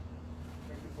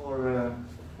 Thank you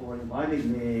for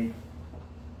inviting me.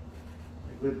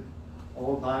 A good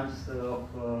old times of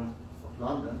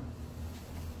London,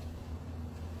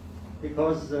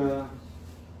 because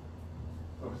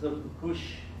Professor Turcuș,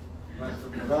 Professor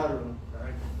Muraru,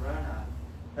 Director Branea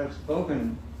have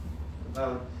spoken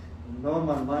about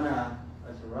Norman Manea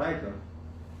as a writer.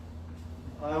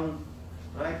 I'll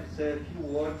try to say a few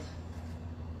words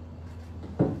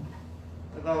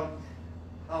about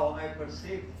how I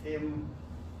perceived him,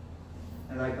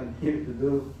 and I continue to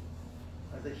do,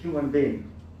 as a human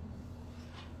being.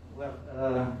 Well,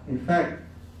 in fact,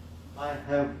 I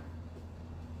have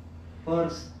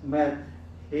first met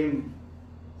him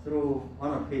through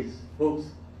one of his books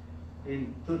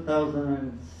in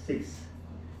 2006.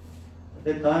 At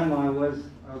the time I was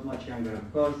much younger,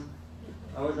 of course.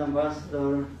 I was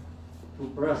ambassador to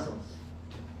Brussels,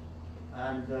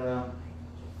 and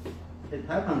it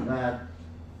happened that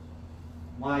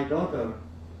my daughter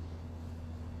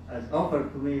has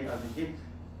offered to me as a gift,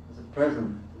 as a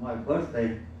present to my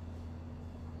birthday,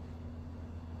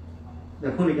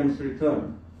 The Hooligan's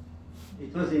Return.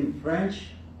 It was in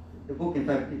French. The book, in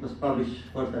fact, it was published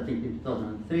first, I think, in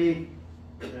 2003,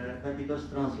 but it was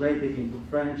translated into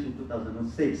French in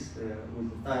 2006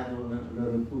 with the title Le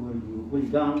Retour du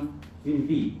Hooligan, une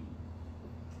vie.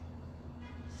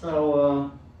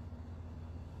 So,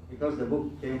 because the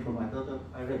book came from my daughter,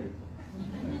 I read it.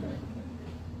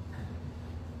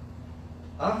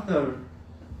 After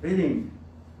reading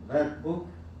that book,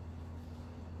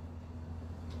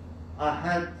 I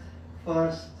had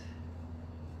first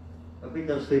a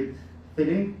bittersweet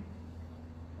feeling,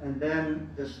 and then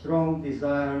the strong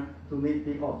desire to meet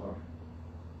the author.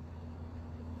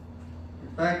 In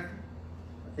fact,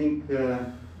 I think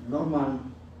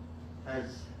Norman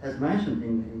has mentioned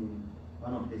in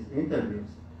one of his interviews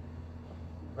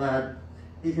that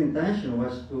his intention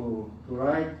was to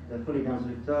write The Hooligan's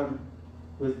Return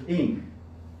with ink,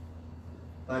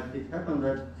 but it happened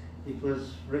that it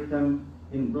was written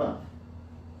in blood.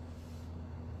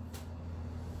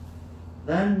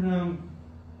 Then,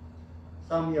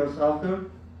 some years after,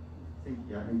 I think,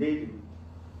 yeah, indeed, in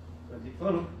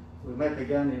 2012, we met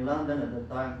again in London. At the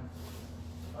time,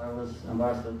 I was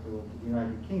ambassador to the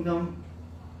United Kingdom,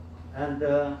 and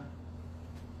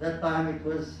that time it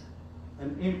was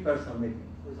an in-person meeting,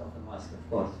 without a mask, of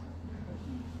course.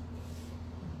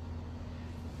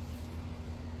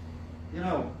 You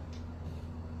know,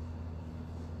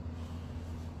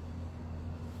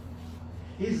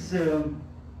 his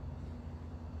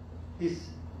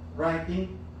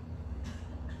writing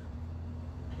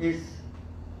is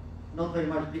not very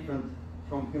much different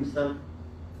from himself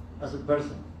as a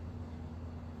person.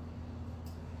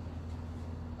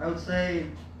 I would say,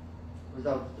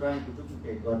 without trying to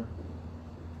duplicate what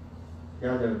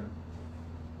the other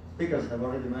speakers have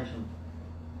already mentioned,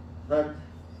 that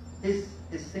his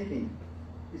thinking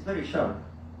is very sharp,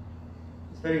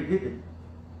 it's very vivid,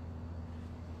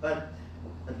 but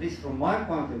at least from my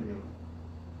point of view,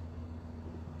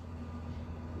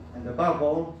 and above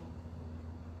all,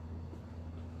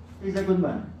 he's a good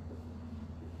man.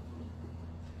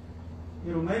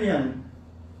 in Romanian,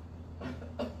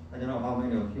 I don't know how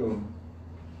many of you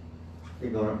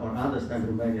speak or understand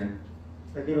Romanian,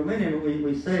 but in Romanian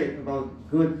we say about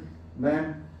good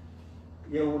man,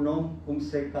 e un om cum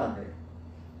se cade,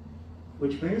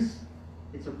 which means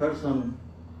it's a person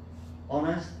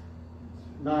honest,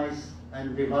 nice,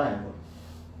 and reliable.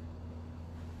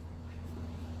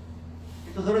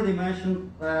 It was already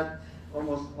mentioned that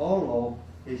almost all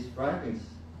of his writings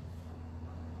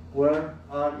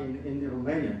are in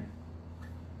Romanian.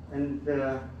 And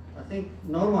I think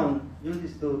Norman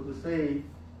uses to say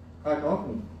quite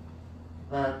often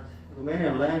that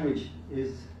Romanian language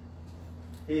is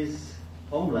his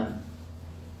homeland.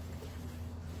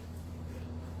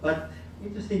 But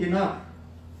interesting enough,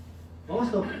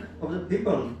 most of the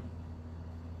people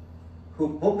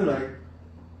who populate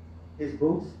his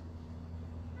books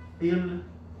feel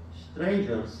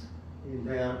strangers in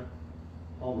their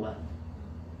homeland.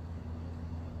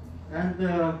 And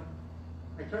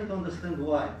I try to understand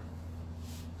why.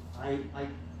 I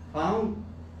found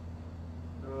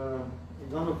in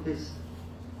one of his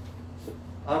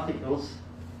articles,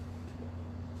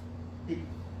 he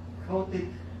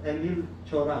quoted Emil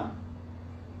Cioran,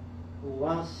 who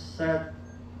once said,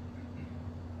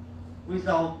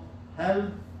 "Without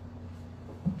hell,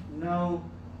 no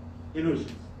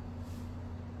illusions."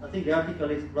 I think the article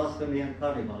is Blasphemy and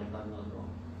Carnival, if I'm not wrong.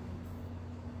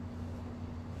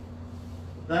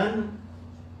 Then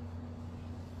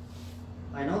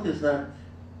I noticed that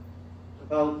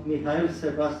about Mihail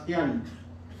Sebastian,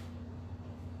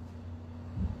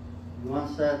 he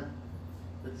once said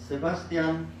that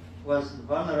Sebastian was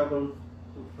vulnerable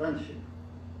to friendship.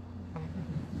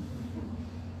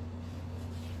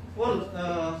 Well,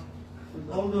 with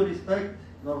all due respect,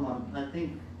 Norman, I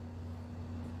think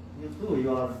you too,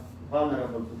 you are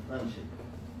vulnerable to friendship.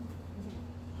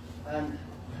 And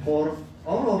for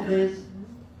all of this,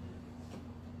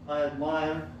 I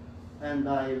admire and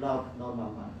I love Norman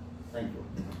Manea. Thank you.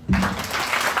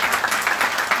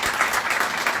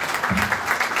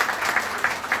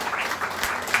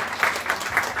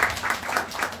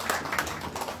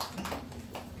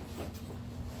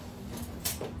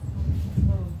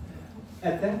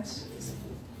 At that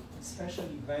special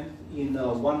event in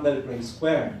One Belgrade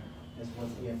Square, as was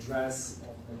the address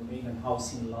of the Romanian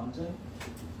House in London,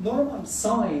 Norman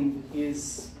signed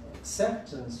his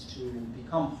acceptance to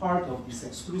become part of this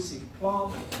exclusive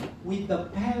club with the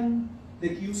pen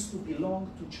that used to belong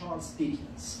to Charles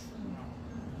Dickens.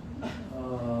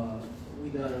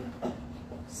 With an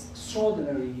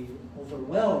extraordinary,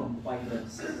 overwhelmed by the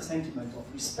sentiment of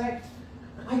respect,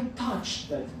 I touched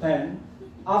that pen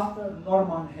after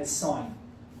Norman has signed.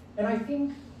 And I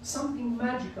think something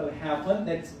magical happened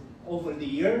that over the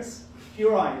years,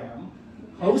 here I am,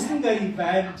 hosting an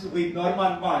event with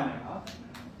Norman Manea.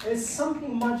 It's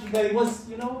something magical. It was,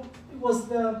 you know, it was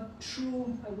the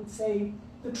true, I would say,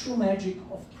 the true magic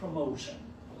of promotion.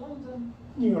 London,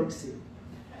 New York City.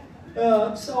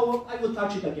 So I will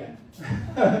touch it again.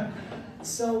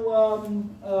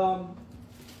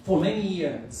 For many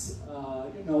years,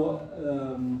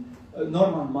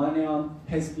 Norman Manea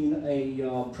has been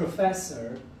a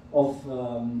professor of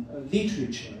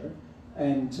literature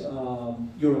and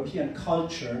European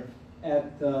culture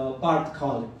at Bard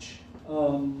College.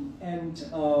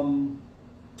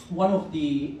 One of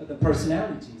the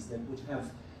personalities that would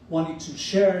have wanted to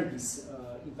share this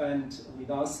event with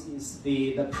us is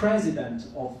the president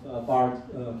of Bard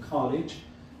College,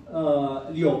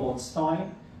 Leo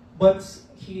Botstein, but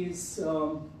he is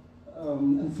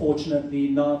unfortunately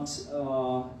not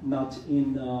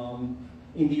in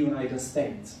the United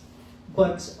States.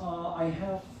 But I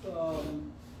have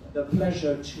the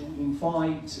pleasure to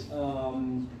invite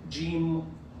Jim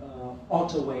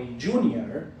Ottaway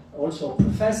Jr., also a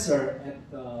professor at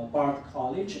Bard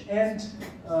College and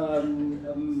a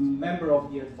member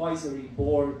of the advisory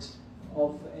board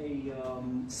of a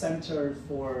Center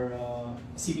for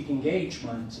Civic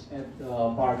Engagement at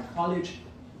Bard College,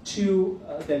 to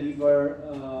deliver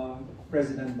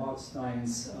President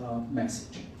Botstein's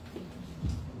message.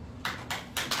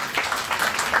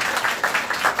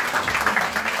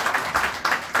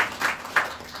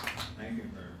 Thank you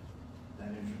for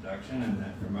that introduction and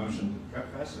that promotion to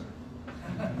professor.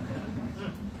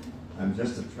 I'm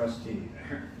just a trustee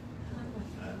there,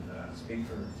 and speak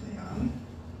for Leon,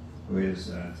 who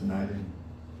is tonight in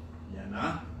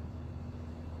Vienna.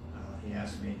 He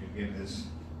asked me to give this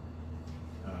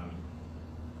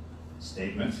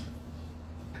statement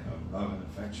of love and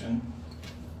affection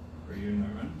for you,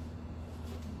 Norman,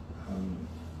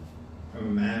 from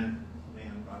a man,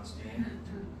 Leon Botstein,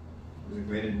 who's a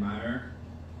great admirer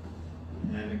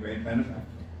and a great benefactor.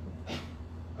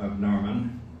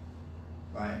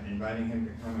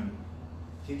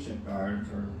 teach at Bard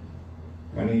for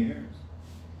 20 years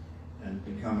and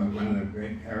become one of the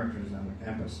great characters on the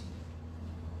campus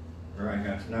where I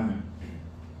got to know him.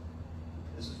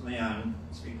 This is Leon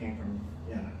speaking from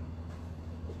Vienna.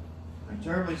 I'm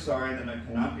terribly sorry that I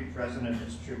cannot be present at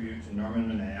this tribute to Norman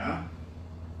Manea,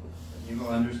 but you will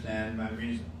understand my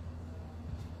reason.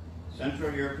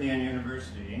 Central European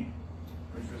University,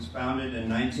 which was founded in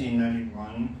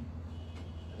 1991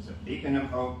 as a beacon of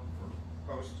hope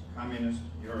for post-communist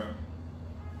Europe,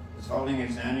 is holding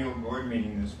its annual board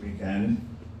meeting this weekend,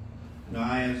 and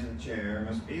I, as the chair,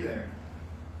 must be there,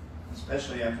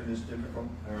 especially after this difficult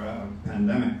era of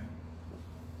pandemic.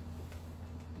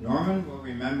 Norman will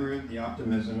remember the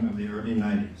optimism of the early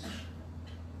 90s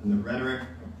and the rhetoric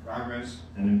of progress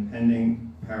and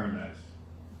impending paradise.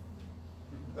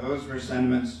 Those were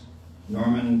sentiments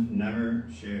Norman never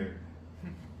shared.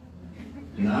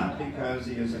 Not because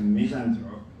he is a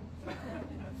misanthrope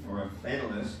or a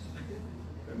fatalist,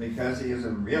 but because he is a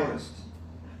realist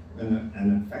with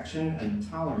an affection and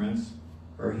tolerance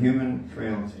for human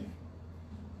frailty.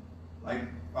 Like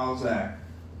Balzac,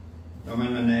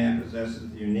 Norman Manea possesses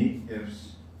the unique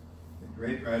gifts that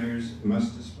great writers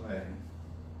must display.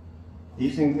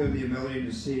 These include the ability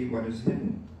to see what is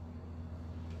hidden,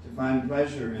 to find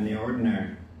pleasure in the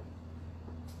ordinary,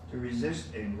 to resist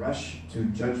a rush to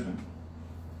judgment,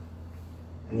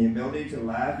 and the ability to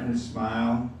laugh and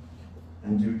smile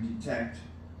and to detect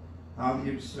how the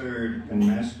absurd can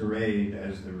masquerade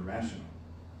as the rational.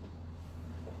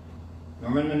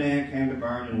 Norman Manea came to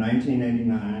Bard in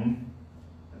 1989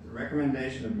 at the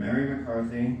recommendation of Mary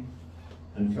McCarthy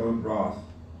and Philip Roth.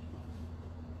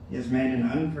 He has made an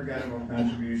unforgettable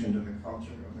contribution to the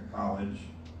culture of the college,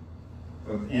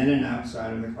 both in and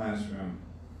outside of the classroom.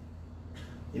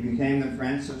 He became the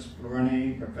Francis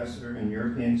Plurny Professor in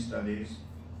European Studies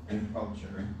and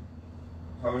Culture,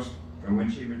 a post from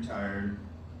which he retired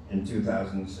in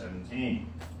 2017.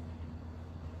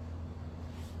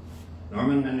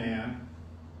 Norman Manea,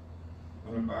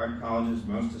 one of Bard College's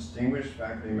most distinguished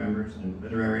faculty members and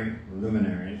literary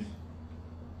luminaries,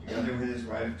 together with his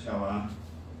wife Cella,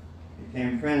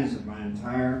 became friends of my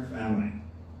entire family.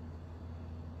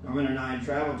 Norman and I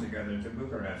traveled together to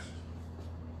Bucharest.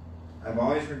 I've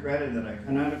always regretted that I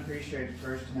cannot appreciate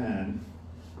firsthand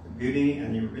the beauty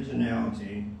and the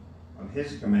originality of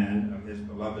his command of his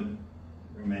beloved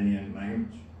Romanian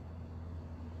language.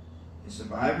 A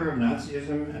survivor of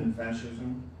Nazism and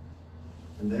fascism,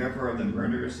 and therefore of the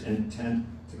murderous intent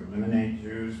to eliminate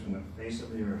Jews from the face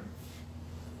of the earth,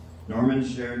 Norman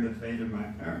shared the fate of my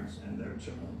parents and their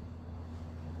children.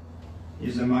 He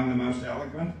is among the most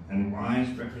eloquent and wise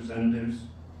representatives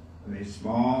of a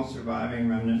small surviving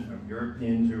remnant of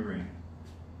European Jewry.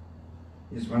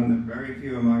 He is one of the very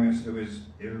few among us who is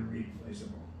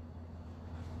irreplaceable.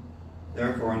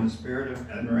 Therefore, in the spirit of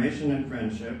admiration and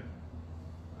friendship,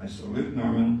 I salute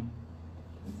Norman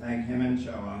and thank him and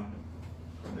Cella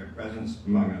for their presence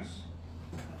among us.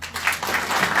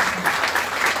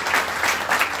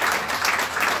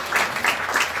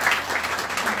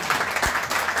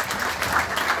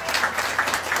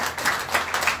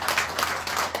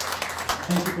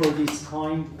 Thank you for these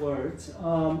kind words.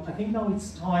 I think now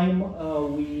it's time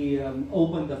we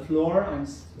open the floor.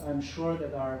 I'm sure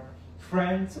that our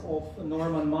friends of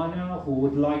Norman Manea who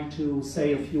would like to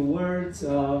say a few words.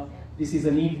 This is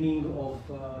an evening of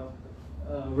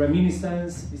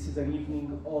reminiscence. This is an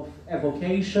evening of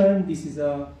evocation. This is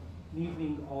an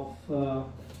evening of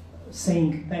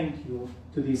saying thank you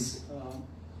to this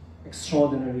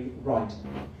extraordinary writer.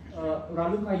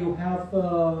 Raluca, you have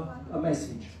a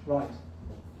message, right?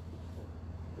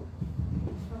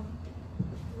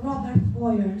 Robert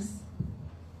Boyers.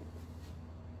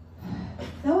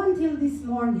 Though until this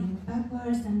morning,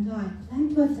 Babeș and I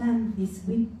planned to attend this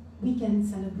weekend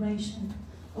celebration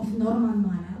of Norman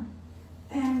Manea,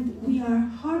 and we are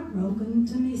heartbroken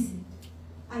to miss it,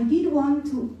 I did want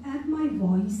to add my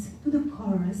voice to the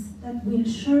chorus that will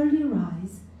surely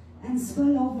rise and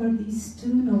swell over these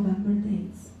 2 November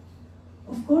days.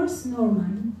 Of course,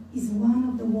 Norman is one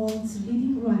of the world's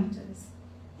leading writers,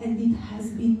 and it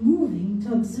has been moving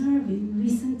to observe in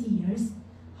recent years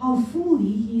how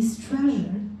fully he is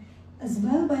treasured as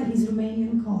well by his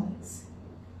Romanian colleagues.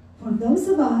 For those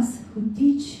of us who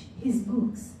teach his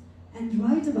books and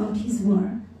write about his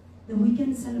work, the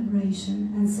weekend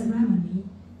celebration and ceremony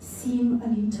seem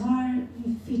an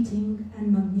entirely fitting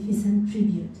and magnificent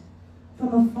tribute.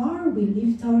 From afar, we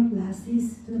lift our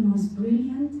glasses to the most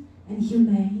brilliant and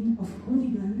humane of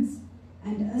hooligans,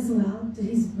 and as well to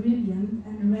his brilliant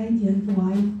and radiant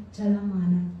wife, Cella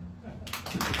Manea.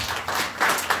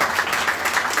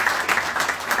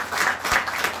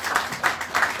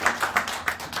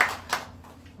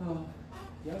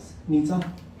 Nita,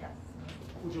 Yes.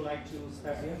 would you like to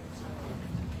step in?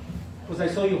 Because I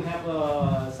saw you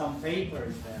have some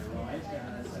papers there, right?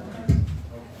 Okay.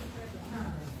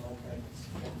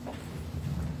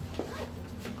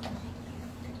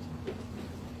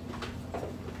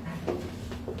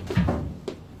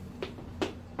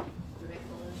 Your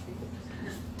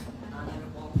Excellencies,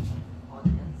 honorable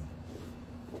audience,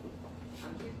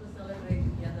 I'm here to celebrate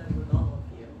together with all of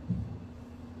you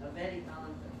a very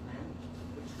talented man,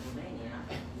 which Romania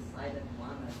decided to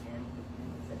honor him in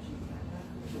his achievement.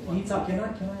 Nita, can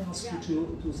I ask you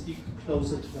to speak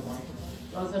closer to the microphone?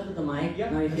 Closer to the mic. Yeah,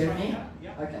 Now you that's hear right, me?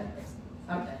 yeah. Okay.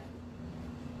 Okay.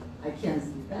 I can't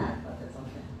see that, but that's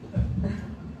okay.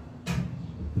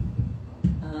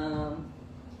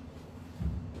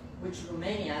 Which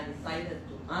Romania decided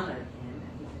to honor him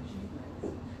and his achievements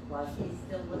while he's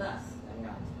still with us, thank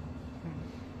God.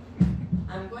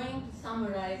 I'm going to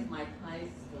summarize my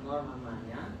ties to Norman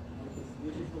Manea and his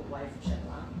beautiful wife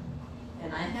Cela.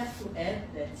 And I have to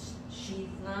add that she's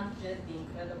not just the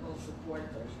incredible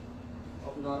supporter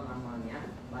of Norman Manea,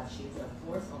 but she's a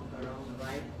force on her own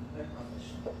right in her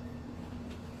profession.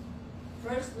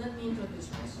 First, let me introduce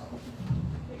myself.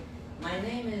 My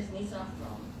name is Nisa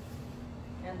From,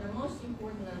 and the most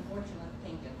important and fortunate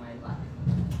thing in my life.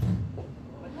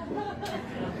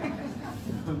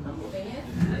 I'm moving it?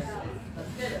 The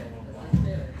spirit. The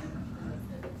spirit.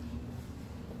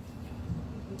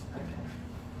 Okay.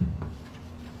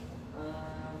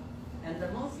 And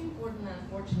the most important and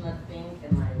fortunate thing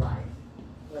in my life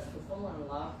was to fall in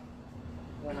love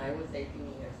when I was 18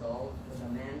 years old with a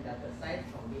man that, aside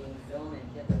from being film and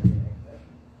theater director,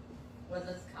 was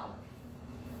a scholar.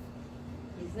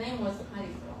 His name was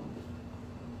Harry From.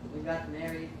 We got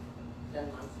married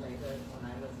 10 months later when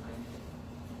I was 19.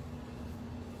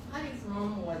 Harry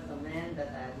From was the man that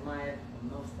I admired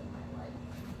most in my life.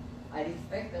 I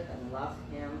respected and loved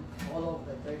him all of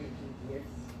the 32 years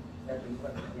that we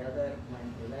were together when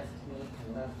he left me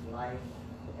and left life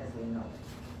as we know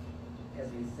it. As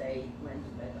we say, went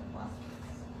to bed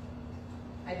apostles.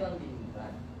 I don't believe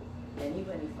that, and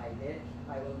even if I did,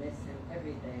 I will miss him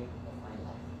every day of my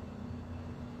life.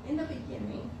 In the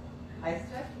beginning, I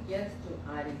tried to get to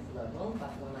Ari's level,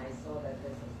 but when I saw that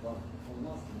this was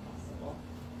almost impossible,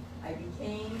 I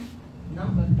became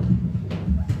number two.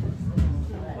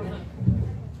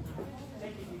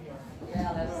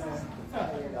 Yeah, that's,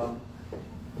 there you go.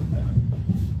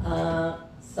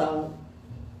 So,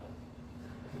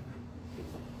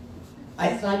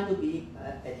 I tried to be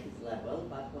at his level,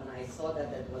 but when I saw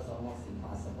that it was almost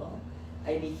impossible,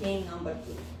 I became number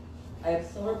two. I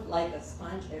absorbed like a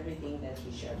sponge everything that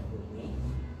he shared with me.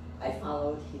 I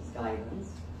followed his guidance.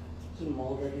 He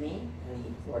molded me and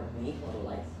he formed me for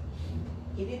life.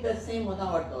 He did the same with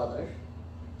our daughter.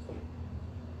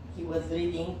 He was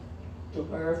reading to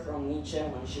her from Nietzsche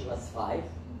when she was 5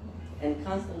 and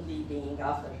constantly being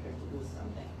after her to do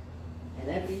something. And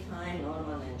every time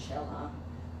Norman and Cela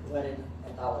were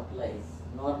at our place,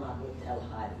 Norman would tell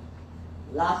Harry,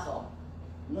 "Lasă,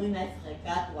 nu-i mai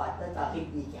frecat cu atâta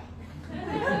ridica."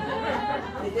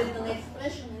 It is an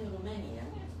expression in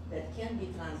Romanian that can be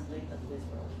translated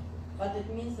literally, but it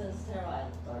means in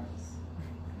sterile terms.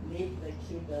 Leave the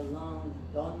kid alone,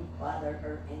 don't bother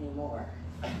her anymore.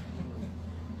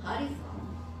 Harry From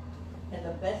had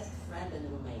a best friend in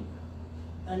Romania,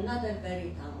 another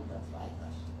very talented writer,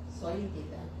 Sorin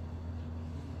Titel.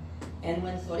 And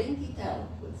when Sorin Titel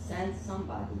would send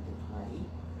somebody to Harry,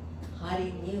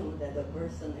 Harry knew that the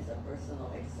person is a person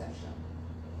of exception.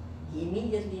 He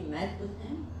immediately met with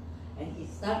him, and he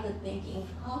started thinking,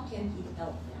 how can he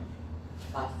help him?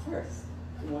 But first,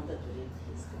 he wanted to read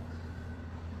his book.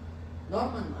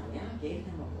 Norman Manea gave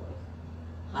him a book.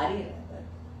 Harry read it,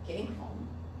 came home,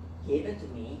 gave it to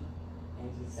me, and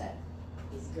he said,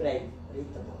 "It's great, read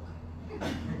the book."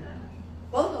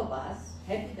 Both of us,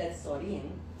 happy that Sorin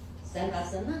sent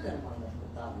us another wonderful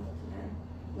talented man,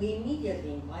 we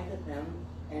immediately invited him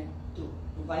and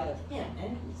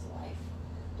his wife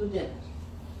to dinner.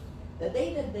 The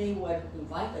day that they were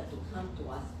invited to come to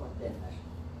us for dinner,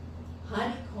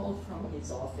 Harry called from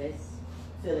his office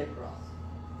Philip Roth.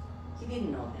 He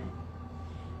didn't know him,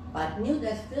 but knew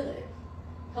that Philip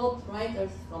helped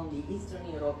writers from the Eastern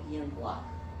European bloc,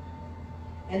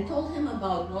 and told him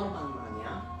about Norman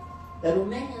Manea, the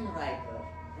Romanian writer,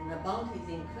 and about his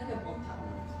incredible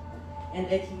talent, and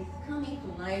that he's coming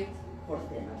tonight for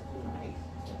dinner tonight,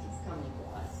 that he's coming to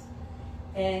us,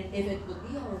 and if it would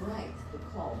be all right to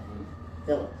call him,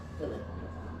 Philip on the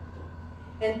phone,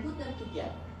 and put them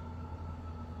together.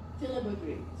 Philip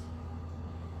agreed.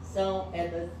 So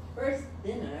at the first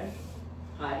dinner,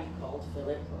 Harry called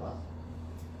Philip Roth,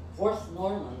 forced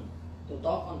Norman to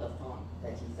talk on the phone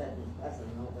that he said he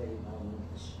doesn't know very well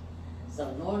English.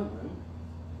 So Norman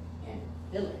and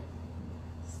Philip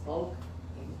spoke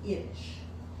in Irish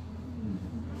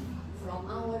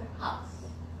from our house.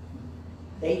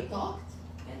 They talked,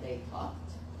 and they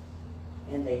talked,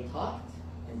 and they talked,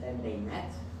 and then they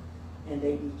met, and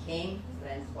they became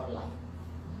friends for life.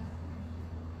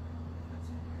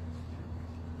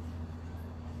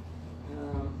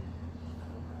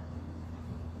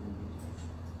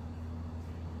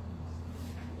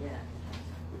 Yeah.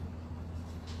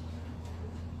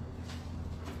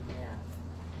 Yeah.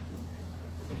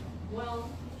 Well,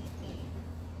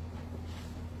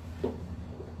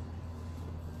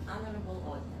 honorable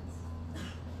audience,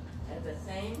 at the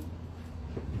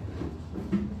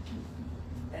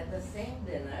same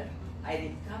dinner, I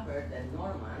discovered that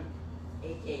Norman,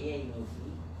 aka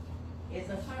Nikki, is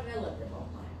a far relative of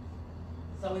mine.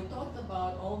 So we talked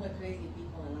about all the crazy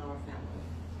people in our family.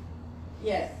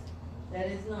 Yes, there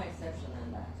is no exception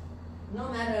in that. No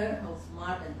matter how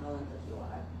smart and talented you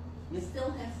are, you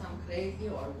still have some crazy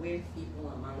or weird people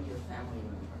among your family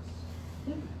members.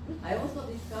 I also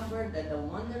discovered that the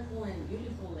wonderful and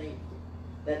beautiful lady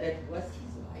that was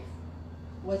his wife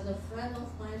was a friend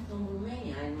of mine from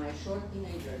Romania in my short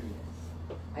teenager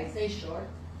years. I say short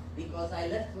because I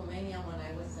left Romania when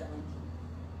I was 17.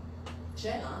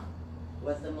 Cela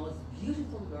was the most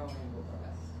beautiful girl in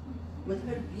Bucharest. With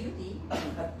her beauty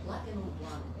and her platinum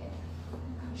blonde hair,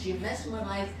 she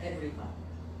mesmerized everybody.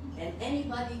 And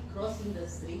anybody crossing the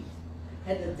street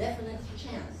had a definite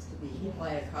chance to be hit by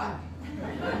a car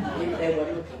if they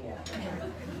were looking at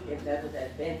her, if there would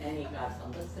have been any cars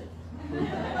on the street.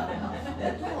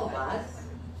 The two of us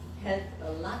had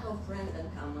a lot of friends in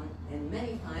common, and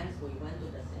many times we went to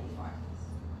the same parties.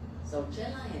 So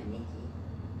Cela and Nikki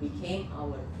became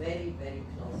our very, very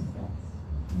close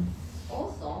friends.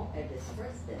 Also, at this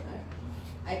first dinner,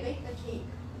 I baked a cake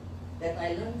that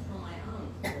I learned from my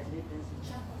aunt that lived in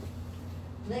Suceava,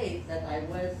 place that I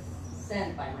was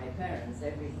sent by my parents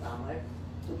every summer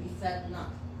to be fed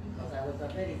up because I was a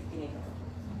very skinny girl.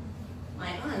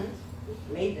 My aunt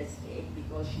made this cake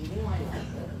because she knew I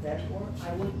liked it, therefore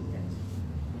I would eat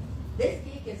it. This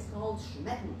cake is called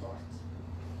Schmettentort.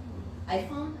 I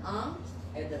found out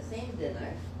at the same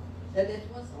dinner that it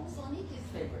was also Nikki's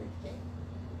favorite cake,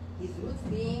 his roots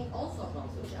being also from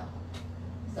Suceava.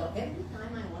 So every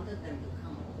time I wanted them to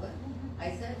come over,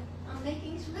 I said, I'm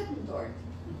making Schmettentort,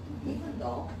 even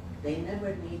though they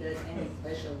never needed any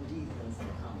special reasons to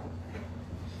come over.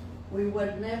 We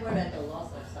were never at a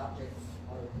loss of subjects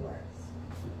or words.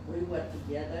 We were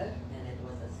together, and it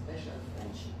was a special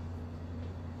friendship.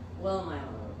 Well, my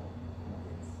honorable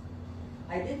audience,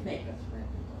 I did make a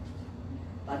Schmettentort,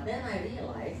 but then I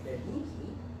realized that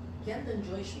Nikki can't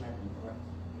enjoy Schmettentort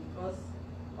because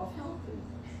of health reasons.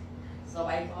 So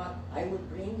I thought I would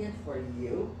bring it for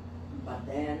you, but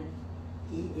then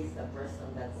he is the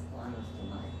person that's planned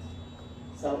tonight.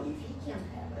 So if he can't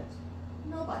have it,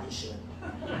 nobody should.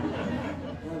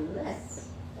 Unless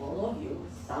all of you,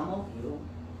 some of you,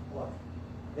 or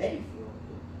very few of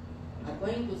you, are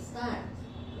going to start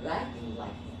writing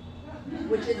like him,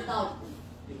 which is doubtful,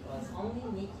 because only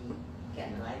Nikki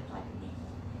can write like me.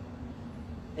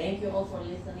 Thank you all for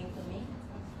listening to me,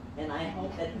 and I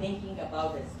hope that thinking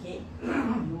about escape,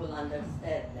 you will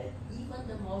understand that even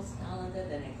the most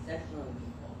talented and exceptional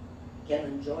people can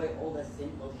enjoy all the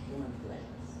simple human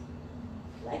pleasures,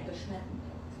 like a Schmettentort.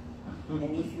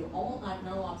 And if you all are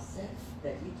now upset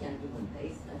that we can't even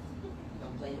taste it,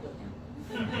 complain to him.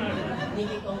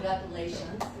 Nikki,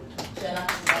 congratulations. Cela,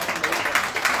 congratulations.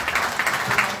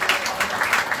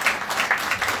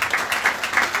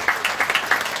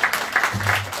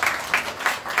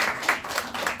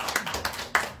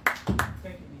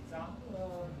 Thank you, Lisa.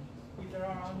 If there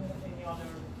are any other,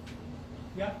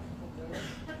 yeah.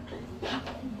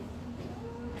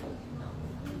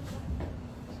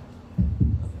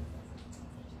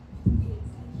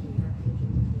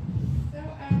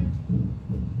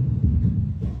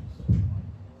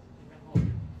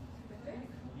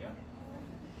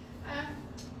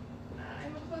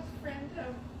 I'm a close friend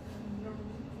of Norman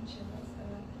because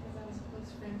I was a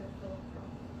close friend of Philip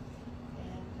Rowe.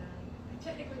 And I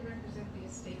technically represent the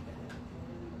estate, but I don't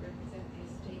really represent the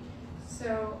estate.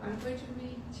 So I'm going to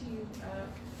read to you a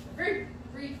very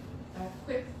brief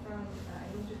quip from an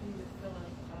interview with Philip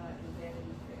in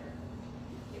Vanity Fair.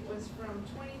 It was from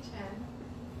 2010.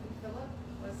 Philip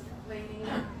was complaining.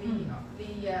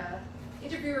 The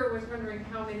interviewer was wondering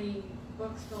how many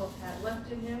books Philip had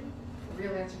left in him. The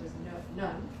real answer was no,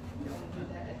 none. No one knew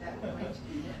that at that point.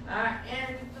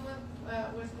 And Philip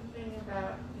was complaining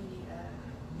about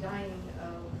the dying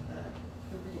of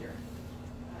the reader.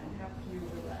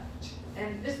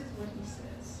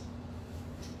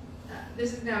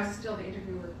 this is now still the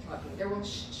interviewer talking. There will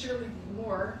surely be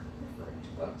more referring to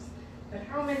books, but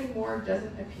how many more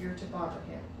doesn't appear to bother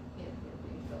him in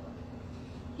being Philip.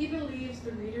 He believes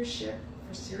the readership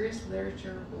for serious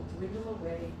literature will dwindle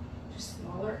away to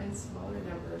smaller and smaller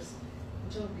numbers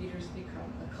until readers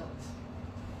become a cult.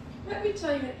 Let me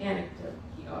tell you an anecdote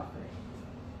he offered.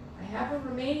 I have a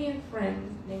Romanian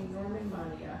friend named Norman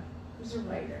Manea, who's a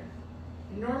writer.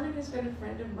 And Norman has been a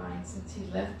friend of mine since he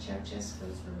left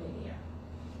Ceausescu's Romania.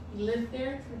 He lived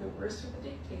there through the worst of the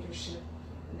dictatorship,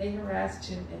 and they harassed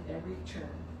him at every turn,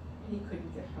 and he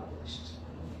couldn't get published.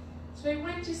 So he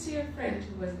went to see a friend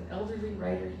who was an elderly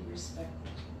writer he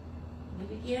respected. And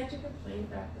he began to complain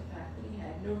about the fact that he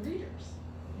had no readers.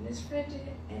 And his friend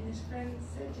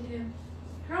said to him,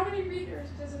 "How many readers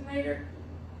does a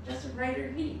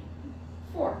writer need?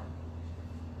 4.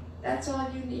 That's all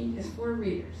you need is 4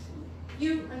 readers.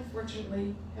 You,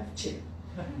 unfortunately, have 2.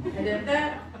 And at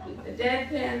that, the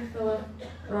deadpan Philip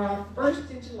Roth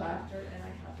burst into laughter, and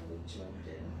I happily joined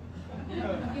in.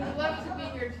 He would love to be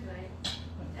here tonight.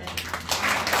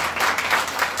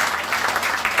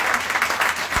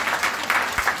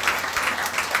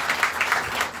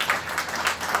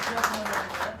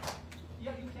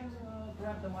 Yeah, you can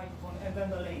grab the microphone, and then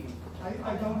the lady. I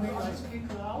don't need to speak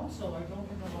loud, so I don't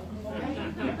need a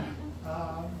microphone.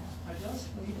 I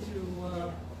just need to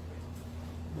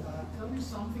tell you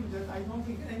something that I don't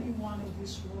think anyone in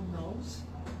this room knows,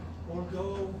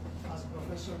 although, as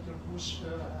Professor Turcuș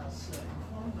has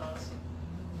informed us,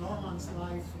 Norman's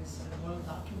life is well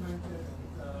documented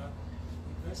and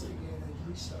investigated,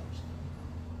 researched.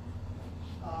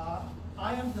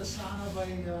 I am the son of a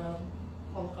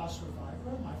Holocaust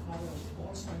survivor. My father was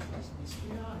Botstein,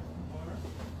 Transnistria, and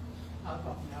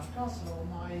Novac, so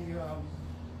my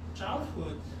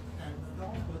childhood and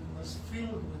adulthood was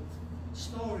filled with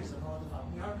stories about the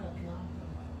Babeș-Bolyai camp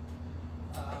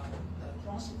and the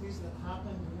atrocities that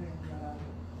happened during the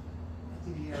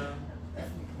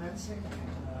ethnic cleansing in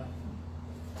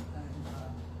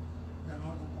the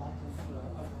northern part of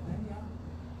Romania.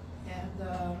 And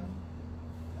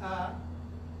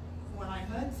when I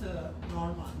met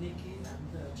Norman, Nikki,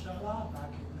 and Cella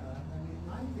back in the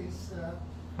mid-90s,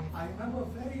 I remember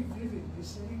very vividly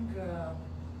sitting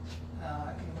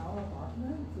in our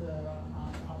apartment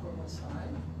on Upper West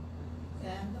Side,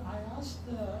 and I asked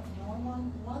Norman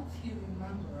what he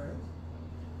remembered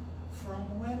from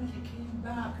when he came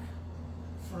back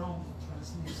from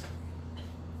Transnistria.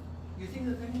 You think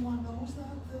that anyone knows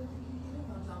that?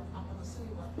 I'm going to say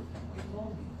what he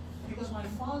told me. Because my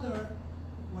father,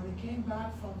 when he came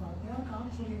back from Branea,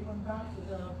 actually went back to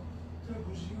the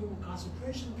Turcuș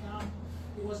concentration camp.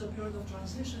 It was a period of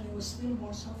transition. It was still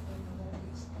more suffering than all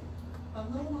this. But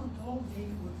Norman told me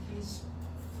with his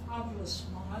fabulous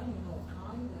smile,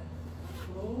 kind and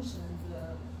close and,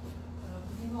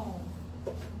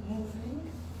 moving.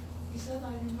 He said,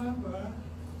 I remember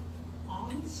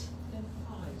aunts and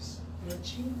eyes.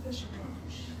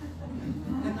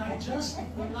 And I just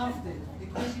loved it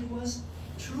because it was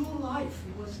true life.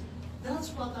 That's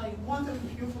what I wanted to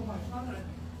hear from my father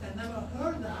and never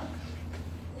heard that.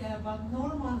 But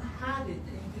Norman had it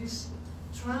in this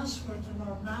transfer to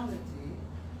normality,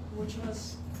 which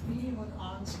was being with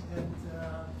aunts and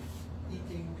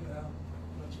eating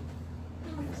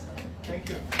vegetables. Thank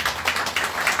you.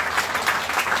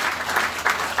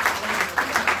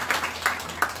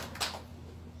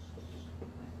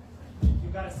 You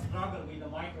gotta struggle with the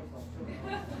microphone.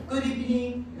 Good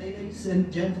evening, ladies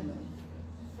and gentlemen,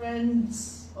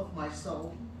 friends of my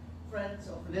soul, friends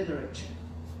of literature,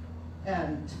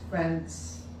 and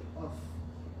friends of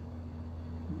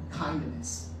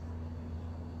kindness.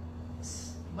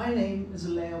 My name is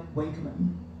Leo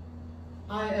Wakeman.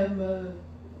 I am a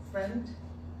friend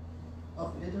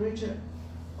of literature,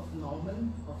 of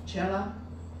Norman, of Cella,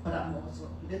 but I'm also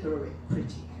a literary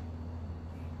critic.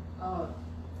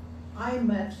 I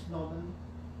met Norman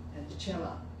and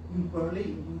Cella in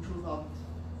Berlin in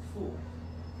 2004.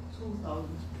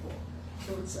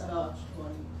 So it's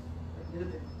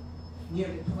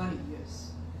nearly 20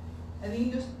 years. And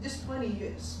in this 20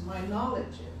 years, my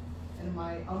knowledge and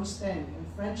my understanding and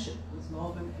friendship with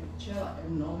Norman and Cella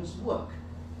and Norman's work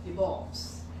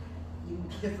evolves in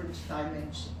different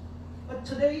dimensions. But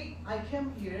today, I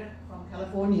came here from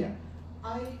California.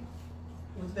 I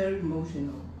was very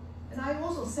emotional. And I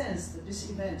also sensed that this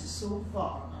event so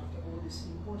far, after all these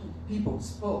important people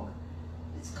spoke,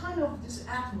 it's kind of, this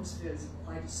atmosphere is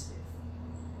quite stiff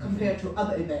compared to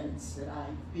other events that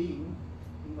I've been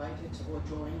invited or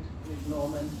joined with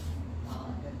Norman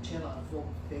and Cella for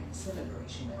big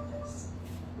celebration like this.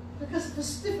 Because the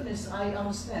stiffness, I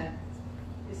understand,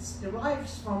 It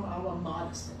derives from our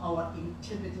modesty, our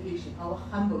intimidation, our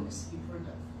humbleness in front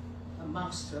of a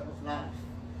master of life,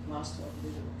 master of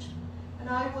literature. And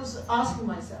I was asking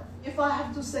myself, if I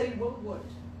have to say one word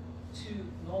to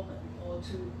Norman or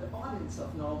to the audience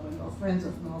of Norman or friends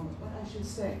of Norman, what I should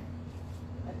say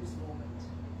at this moment.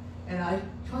 And I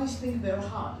try to think very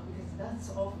hard because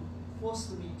that's often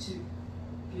forced me to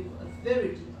give a very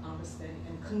deep understanding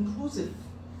and conclusive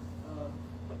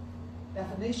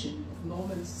definition of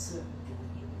Norman's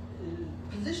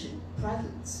position,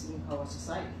 presence in our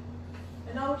society.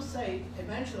 And I would say,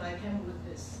 eventually I came with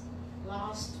this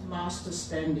last master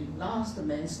standing, last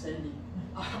man standing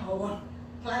on our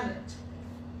planet,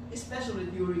 especially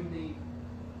during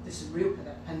this real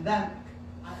pandemic.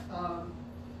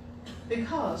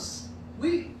 Because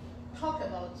we talk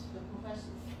about the professor,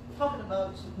 talking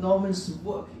about Norman's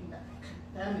work in an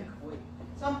academic way.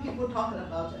 Some people talking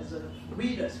about as a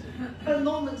reader's way, but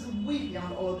Norman's way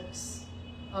beyond all this.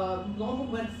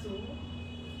 Norman went through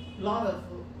a lot of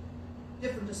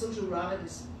different social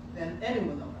realities than any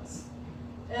one of us.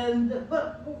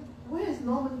 But where is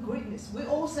Norman's greatness? We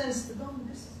all sense that Norman,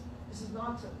 this is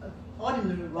not an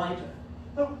ordinary writer.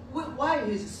 But why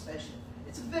is he special?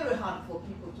 It's very hard for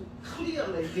people to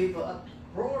clearly give a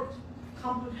broad,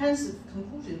 comprehensive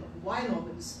conclusion of why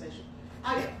Norman is special.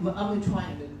 I'm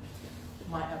trying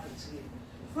my efforts here.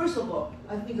 First of all,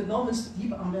 I think Norman's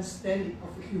deep understanding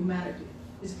of humanity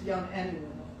is beyond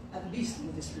anyone, at least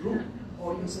in this room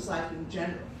or in society in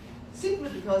general. Simply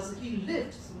because he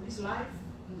lived through his life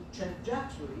and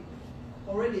trajectory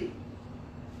already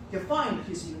defined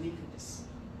his uniqueness,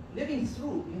 living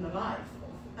through in a life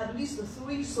of at least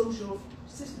 3 social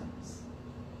systems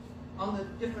on the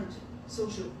different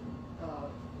social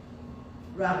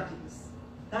realities.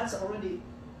 That's already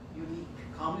unique.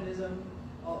 Communism,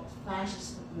 or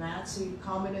fascist, Nazi,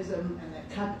 communism, and then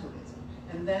capitalism,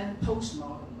 and then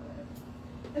postmodern, whatever.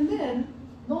 And then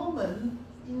Norman,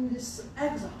 in this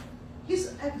exile,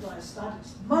 his exile started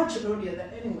much earlier than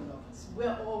any one of us.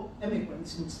 We're all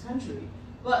immigrants in this country,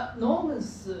 but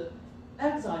Norman's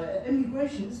exile,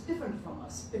 immigration is different from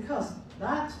us because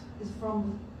that is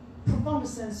from the profound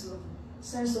sense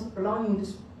of belonging to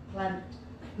this planet.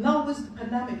 Now with the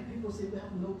pandemic, people say we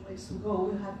have no place to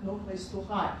go, we have no place to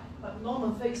hide. But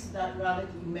Norman faced that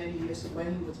reality many years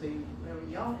when he was very,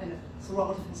 very young and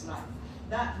throughout his life.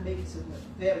 That makes him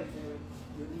very, very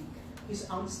unique. His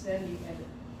understanding and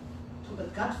to the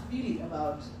gut feeling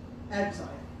about exile,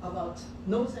 about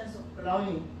no sense of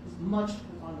belonging is much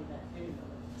profounder than any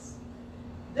of us.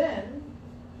 Then,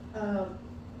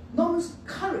 Norman's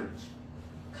courage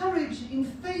in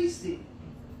facing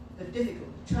the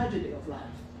difficult tragedy of life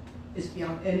is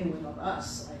beyond any one of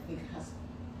us, I think, has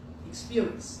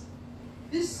experienced.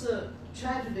 This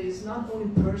tragedy is not only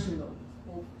personal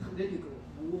or political,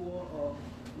 war or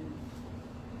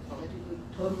political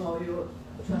turmoil,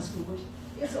 transformation.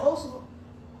 It's also,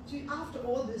 after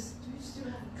all this, do you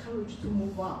still have courage to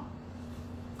move on?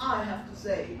 I have to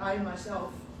say, I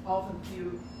myself often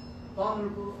feel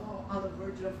vulnerable or on the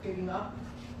verge of giving up.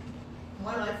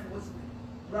 My life was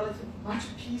relatively much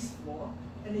peaceful,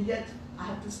 and yet I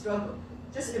have to struggle.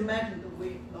 Just imagine the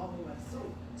way Norman went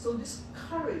through. So this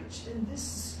courage and this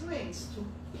strength to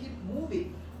keep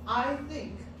moving, I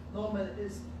think Norman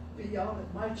is beyond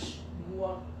much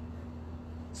more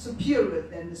superior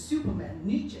than the Superman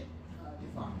Nietzsche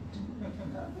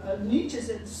defined. Nietzsche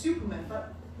said Superman,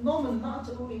 but Norman not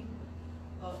only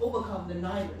overcome the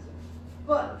nihilism,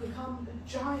 but become a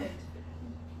giant,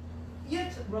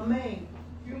 yet remain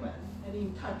human and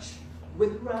in touch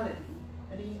with reality.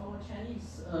 And in our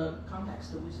Chinese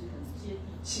context, we say 接地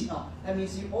气, that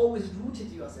means you always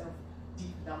rooted yourself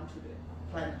deep down to the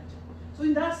planet. So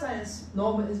in that sense,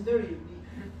 Norman is very unique.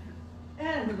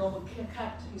 And Norman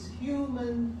kept his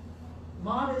human,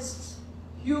 modest,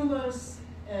 humorous,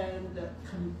 and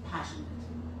compassionate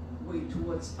way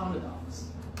towards underdogs.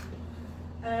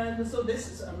 And so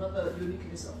this is another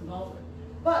uniqueness of Norman.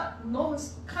 But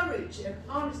Norman's courage and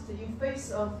honesty in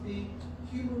face of the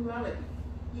human reality.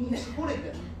 In his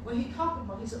hooligan, when he talked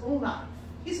about his own life,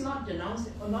 he's not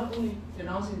denouncing, or not only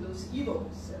denouncing those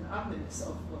evils and ugliness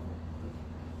of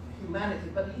humanity,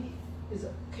 but he is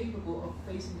capable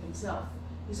of facing himself,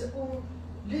 his own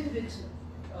little bit,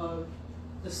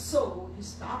 the soul,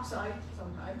 his dark side,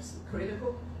 sometimes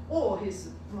critical, or his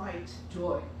bright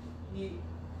joy. He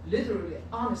literally,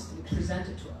 honestly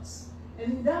presented to us.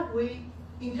 And in that way,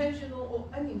 intentional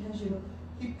or unintentional,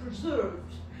 he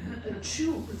preserved a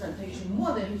true presentation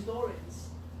more than historians.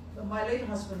 My late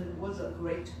husband was a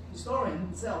great historian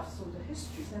himself, so the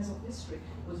history, sense of history,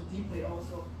 was deeply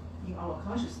also in our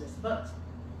consciousness. But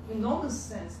in Norman's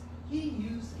sense, he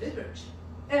used literature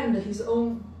and his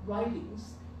own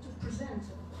writings to present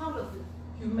part of the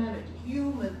humanity,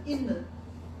 human inner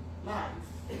life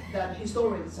that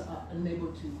historians are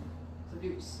unable to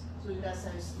produce. So in that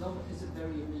sense, Norman is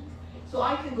very unique. So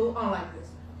I can go on like this,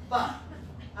 but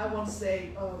I want to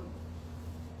say,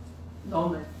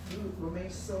 Norman, you remain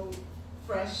so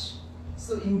fresh,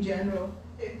 so in general,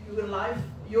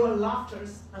 your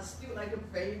laughters are still like a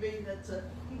baby that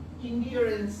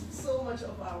inherits so much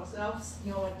of ourselves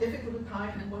in our difficult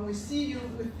time. And when we see you,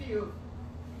 we feel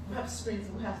we have strength,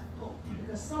 we have hope.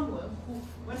 Because someone who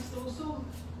went through so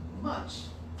much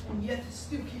and yet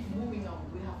still keep moving on,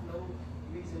 we have no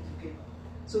reason to give up.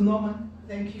 So Norman,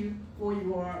 thank you for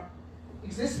your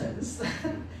existence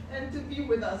and to be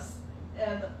with us.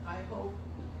 And I hope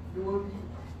you will be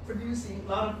producing a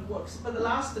lot of works. But the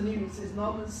last news is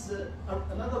Norman's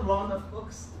another round of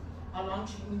books are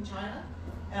launching in China.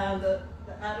 And the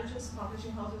editors,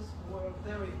 publishing houses were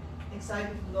very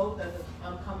excited to know that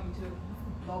I'm coming to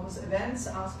Norman's events,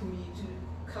 asking me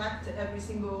to collect every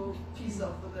single piece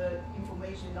of the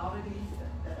information, knowledge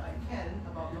that I can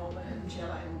about Norman and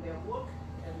Michela and their work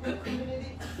and their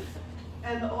community.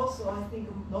 And also, I think,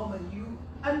 Norman, you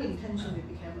unintentionally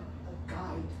became a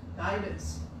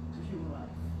guidance to human life.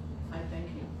 I thank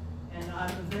you. And I'm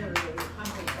very, very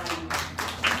humbled by you.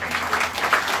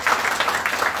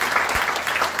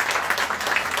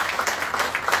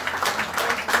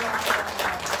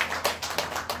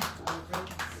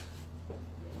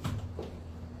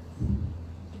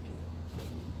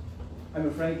 I'm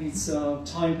afraid it's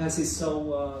time passes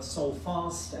so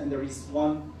fast, and there is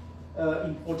one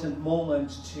important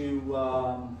moment to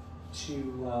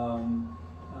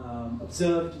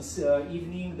observe this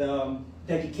evening: the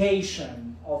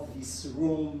dedication of this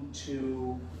room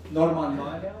to Norman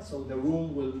Manea. So the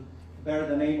room will bear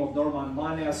the name of Norman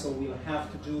Manea, so we'll have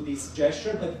to do this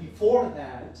gesture. But before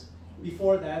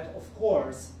that, of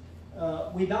course,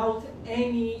 without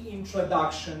any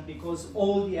introduction, because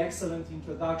all the excellent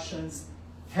introductions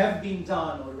have been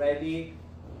done already,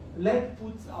 let's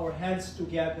put our hands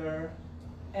together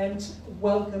and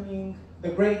welcoming the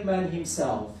great man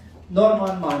himself,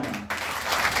 Norman Manea.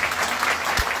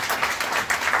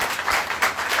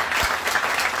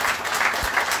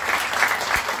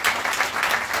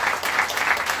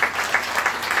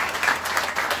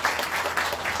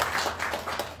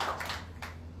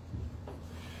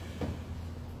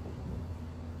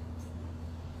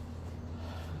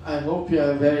 I hope you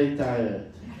are very tired.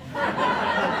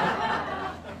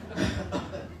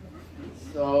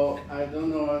 So I don't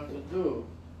know what to do.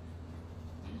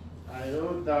 I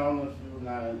wrote down a few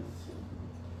lines,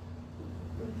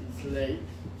 but it's late.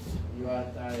 You are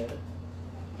tired.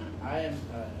 I am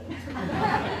tired.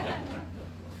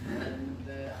 And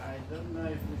I don't know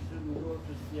if we shouldn't go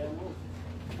to see a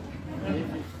movie.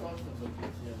 If it's possible to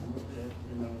see a movie at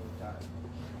our time.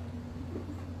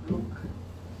 Look.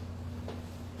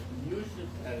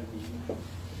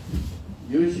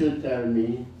 You should tell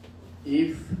me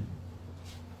if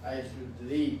I should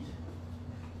read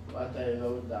what I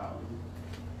wrote down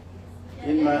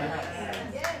in my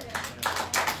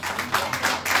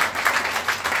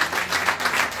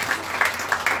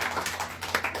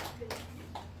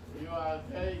You are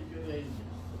very courageous,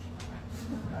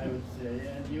 I would say,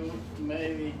 and you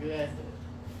may regret it,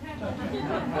 but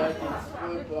it's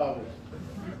no problem.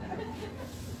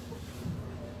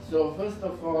 So first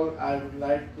of all, I would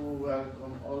like to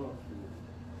welcome all of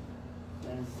you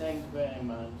and thank very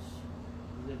much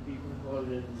the people who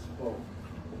already spoke.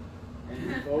 And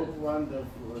they spoke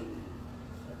wonderfully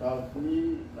about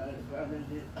me, my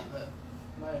family,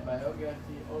 my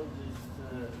biography, all these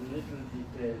little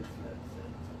details, let's say.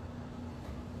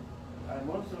 I'm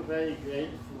also very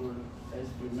grateful, as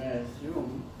you may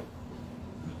assume.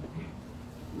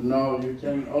 No, you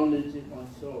can only keep on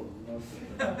soul.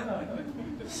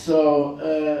 So,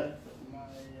 my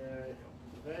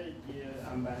very dear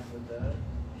ambassador,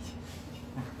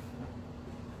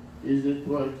 is it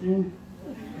working?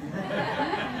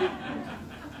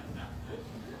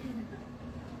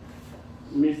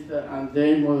 Mr.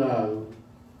 Andrei Muraru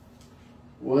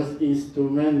was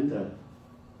instrumental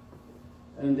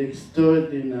and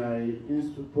extraordinary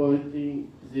in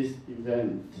supporting this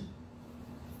event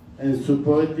and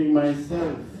supporting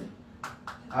myself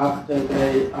after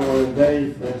our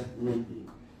very first meeting,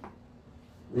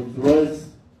 which was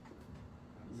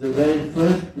the very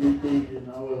first meeting in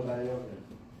our biography.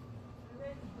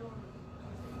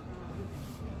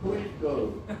 Who will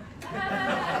go?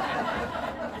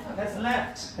 Has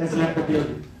left the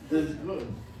building. That's good.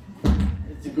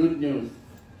 It's good news.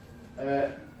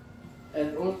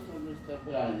 And also Mr.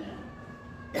 Branea.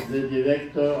 the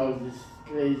director of this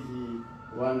crazy,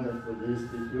 wonderful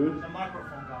institute. The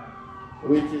microphone guy.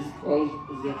 Which is called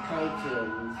the Cultural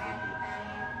Institute.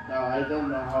 Now, I don't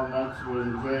know how much you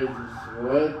enjoy this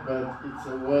word, but it's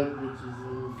a word which is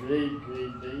in great,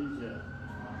 great danger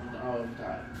in our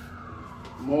time.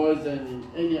 More than in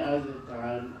any other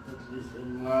time, at least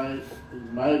in my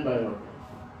biography.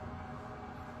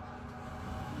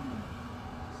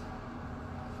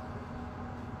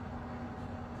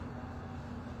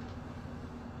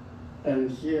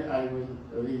 And here I will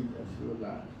read a few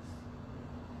lines.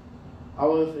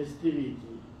 Our festivity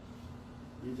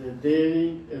is a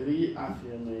daring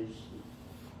reaffirmation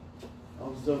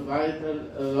of the vital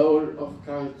role of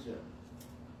culture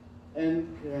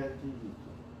and creativity,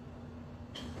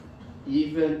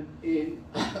 even in,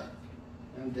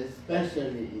 and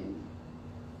especially in,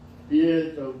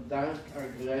 periods of dark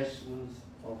aggressions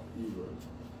of evil.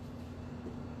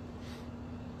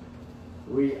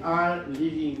 We are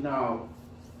living now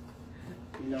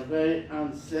in a very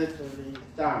unsettling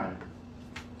time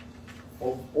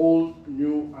of all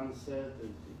new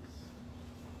uncertainties,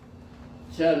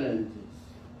 challenges,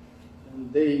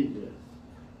 and dangers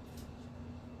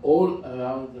all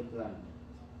around the planet,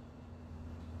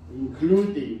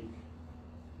 including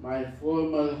my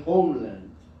former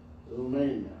homeland,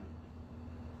 Romania,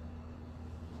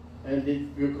 and its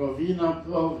Bukovina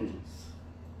province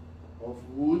of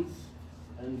woods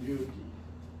and beauty,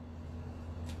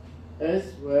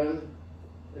 as well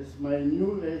as my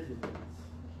new residence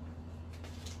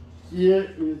here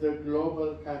in the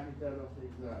global capital of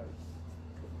exile,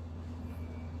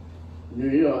 New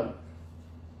York,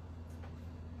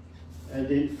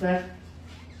 and in fact,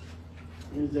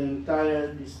 in the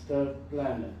entire disturbed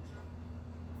planet,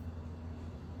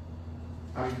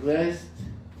 aggressed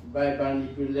by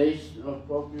manipulation of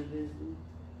populism,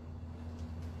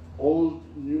 old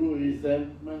new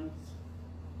resentments,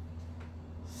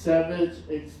 savage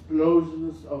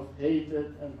explosions of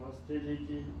hatred and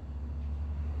hostility,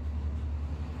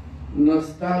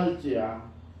 nostalgia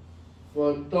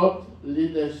for top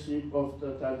leadership of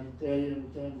totalitarian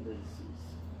tendencies.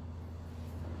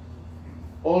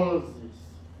 All of this,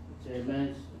 which I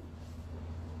mentioned,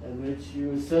 and which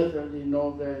you certainly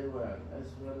know very well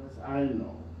as I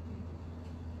know,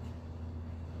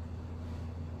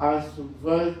 are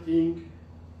subverting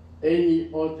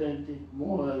any authentic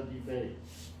moral debate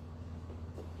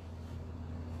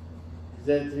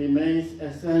that remains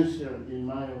essential, in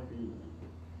my opinion,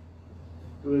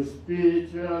 to a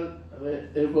spiritual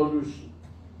evolution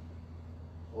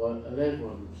or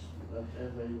revolution,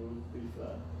 whatever you would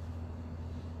prefer.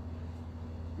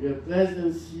 Your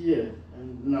presence here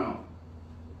and now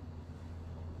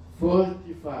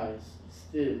fortifies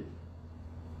still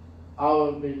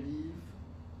our belief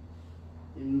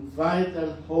in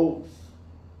vital hopes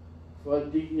for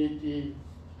dignity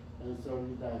and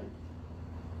solidarity.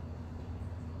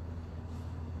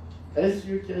 As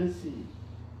you can see,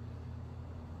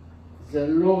 the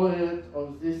laureate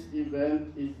of this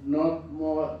event is not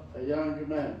more a young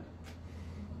man.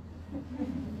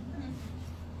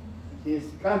 His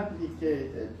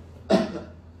complicated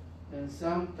and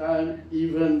sometimes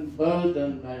even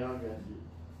burdened biography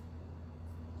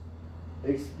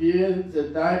experienced the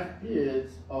dark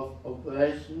periods of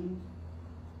oppression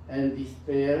and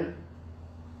despair,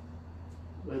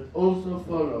 but also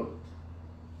followed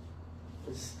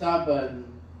a stubborn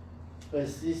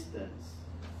persistence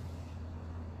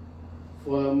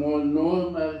for a more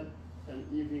normal and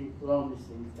even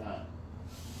promising time.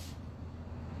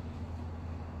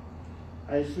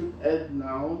 I should add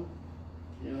now,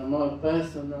 in a more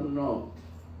personal note,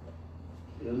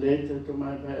 related to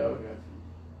my biography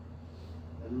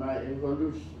and my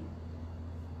evolution,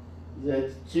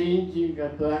 that changing a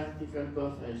practical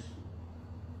profession,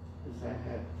 as I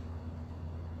had,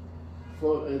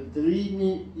 for a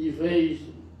dreamy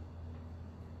evasion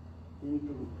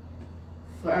into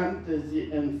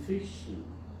fantasy and fiction,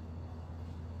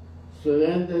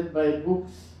 surrendered by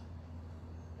books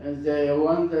and their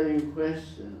wandering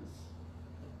questions,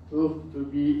 proved to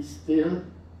be still,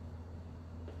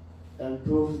 and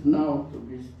proves now to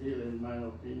be still, in my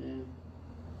opinion,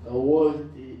 a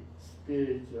worthy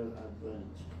spiritual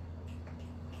adventure.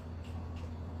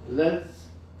 Let's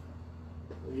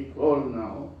recall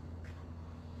now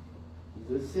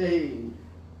the saying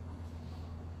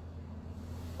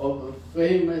of a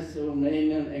famous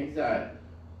Romanian exile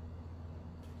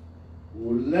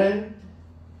who lent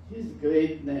his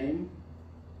great name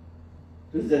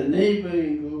to the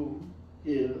neighboring room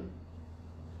here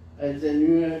at the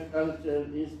New York Cultural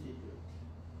Institute.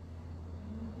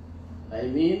 I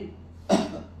mean,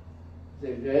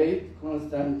 the great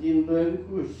Constantin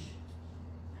Brâncuș,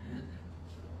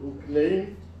 who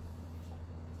claimed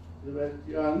that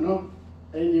you are not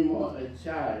anymore a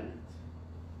child,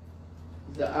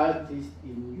 the artist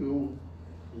in you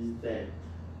is dead.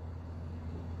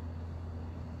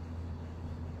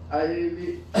 I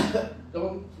really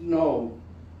don't know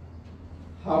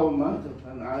how much of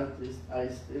an artist I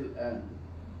still am,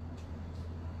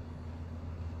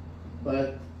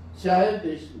 but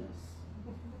childishness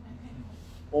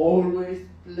always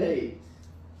played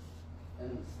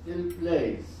and still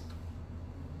plays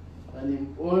an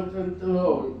important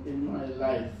role in my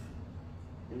life,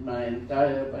 in my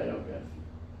entire biography.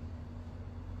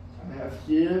 I have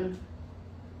here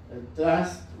a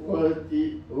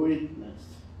trustworthy witness,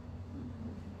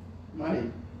 my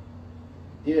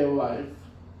dear wife,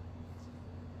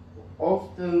 who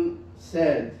often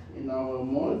said in our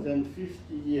more than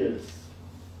 50 years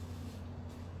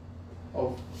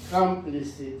of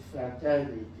complicit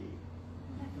fraternity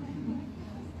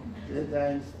that I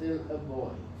am still a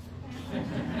boy.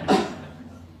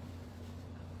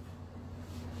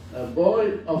 A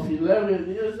boy of 11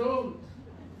 years old.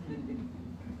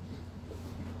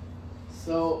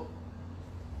 So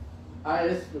I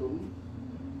assume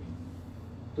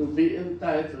to be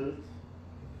entitled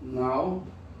now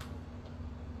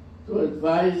to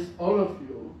advise all of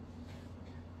you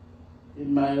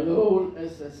in my role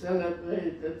as a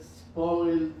celebrated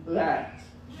spoiled brat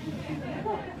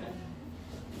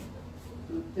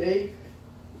to take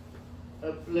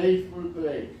a playful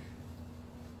break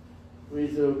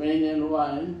with Romanian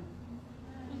wine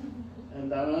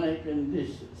and American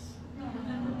dishes.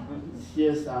 It's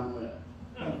here somewhere.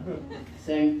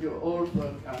 Thank you all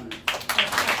for coming.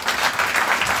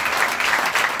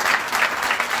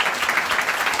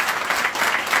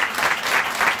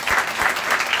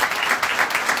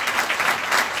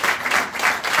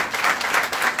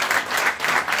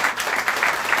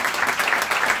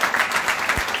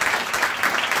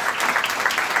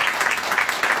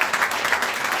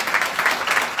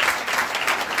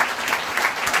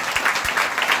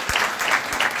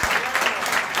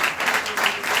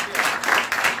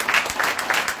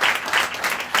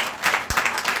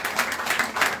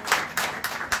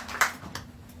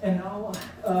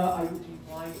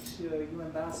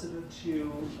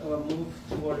 To move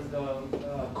towards the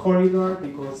corridor,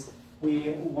 because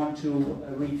we want to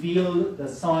reveal the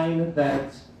sign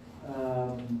that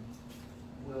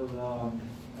will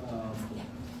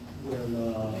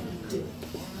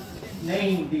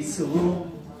name this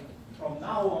room from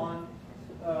now on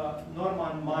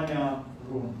Norman Manea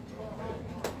room.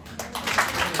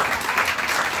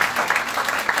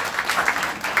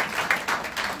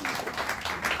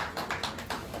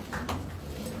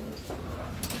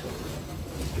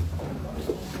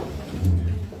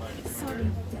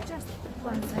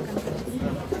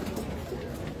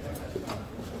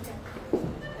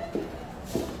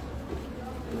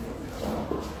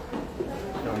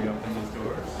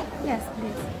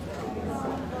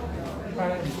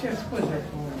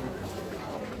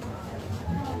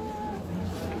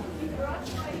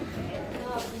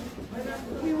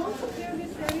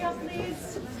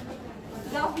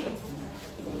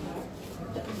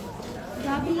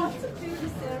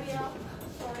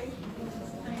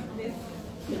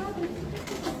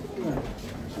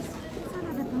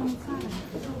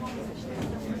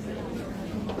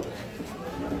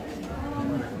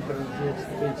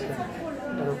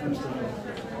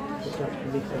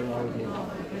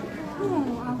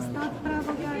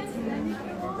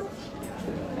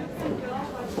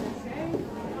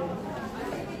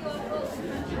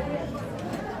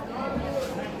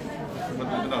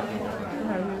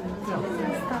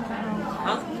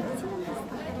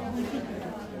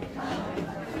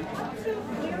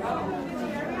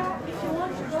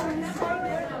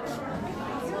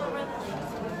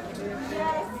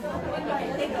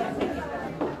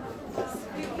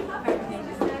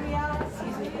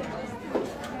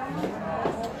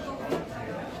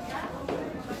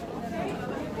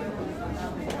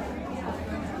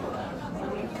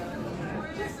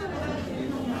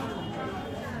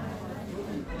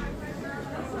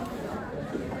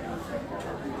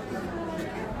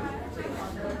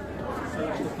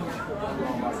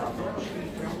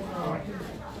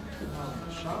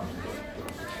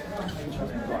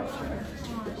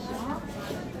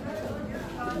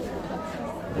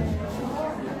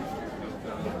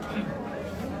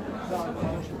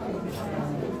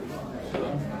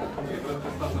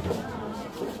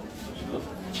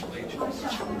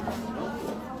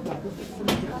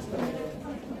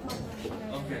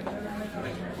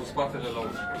 Cu spatele la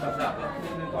ușă. Da, da.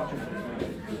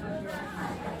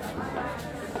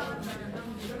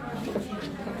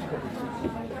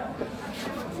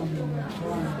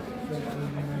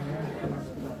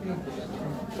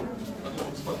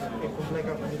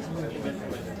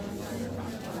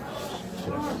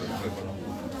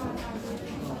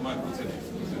 Mai puțin.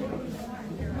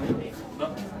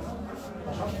 Da?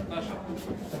 Așa.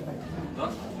 Da?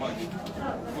 Mai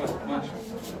așa.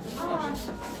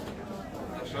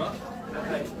 Așa?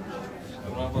 Și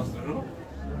dumneavoastră, nu?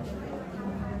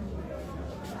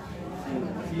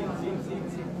 Zi.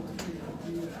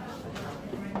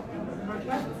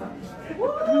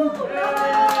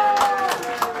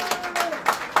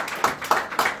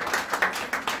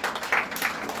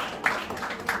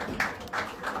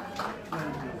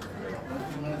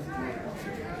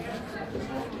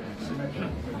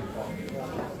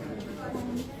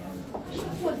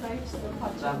 Poți aici să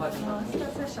faci. Da, facem.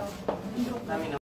 Stați așa.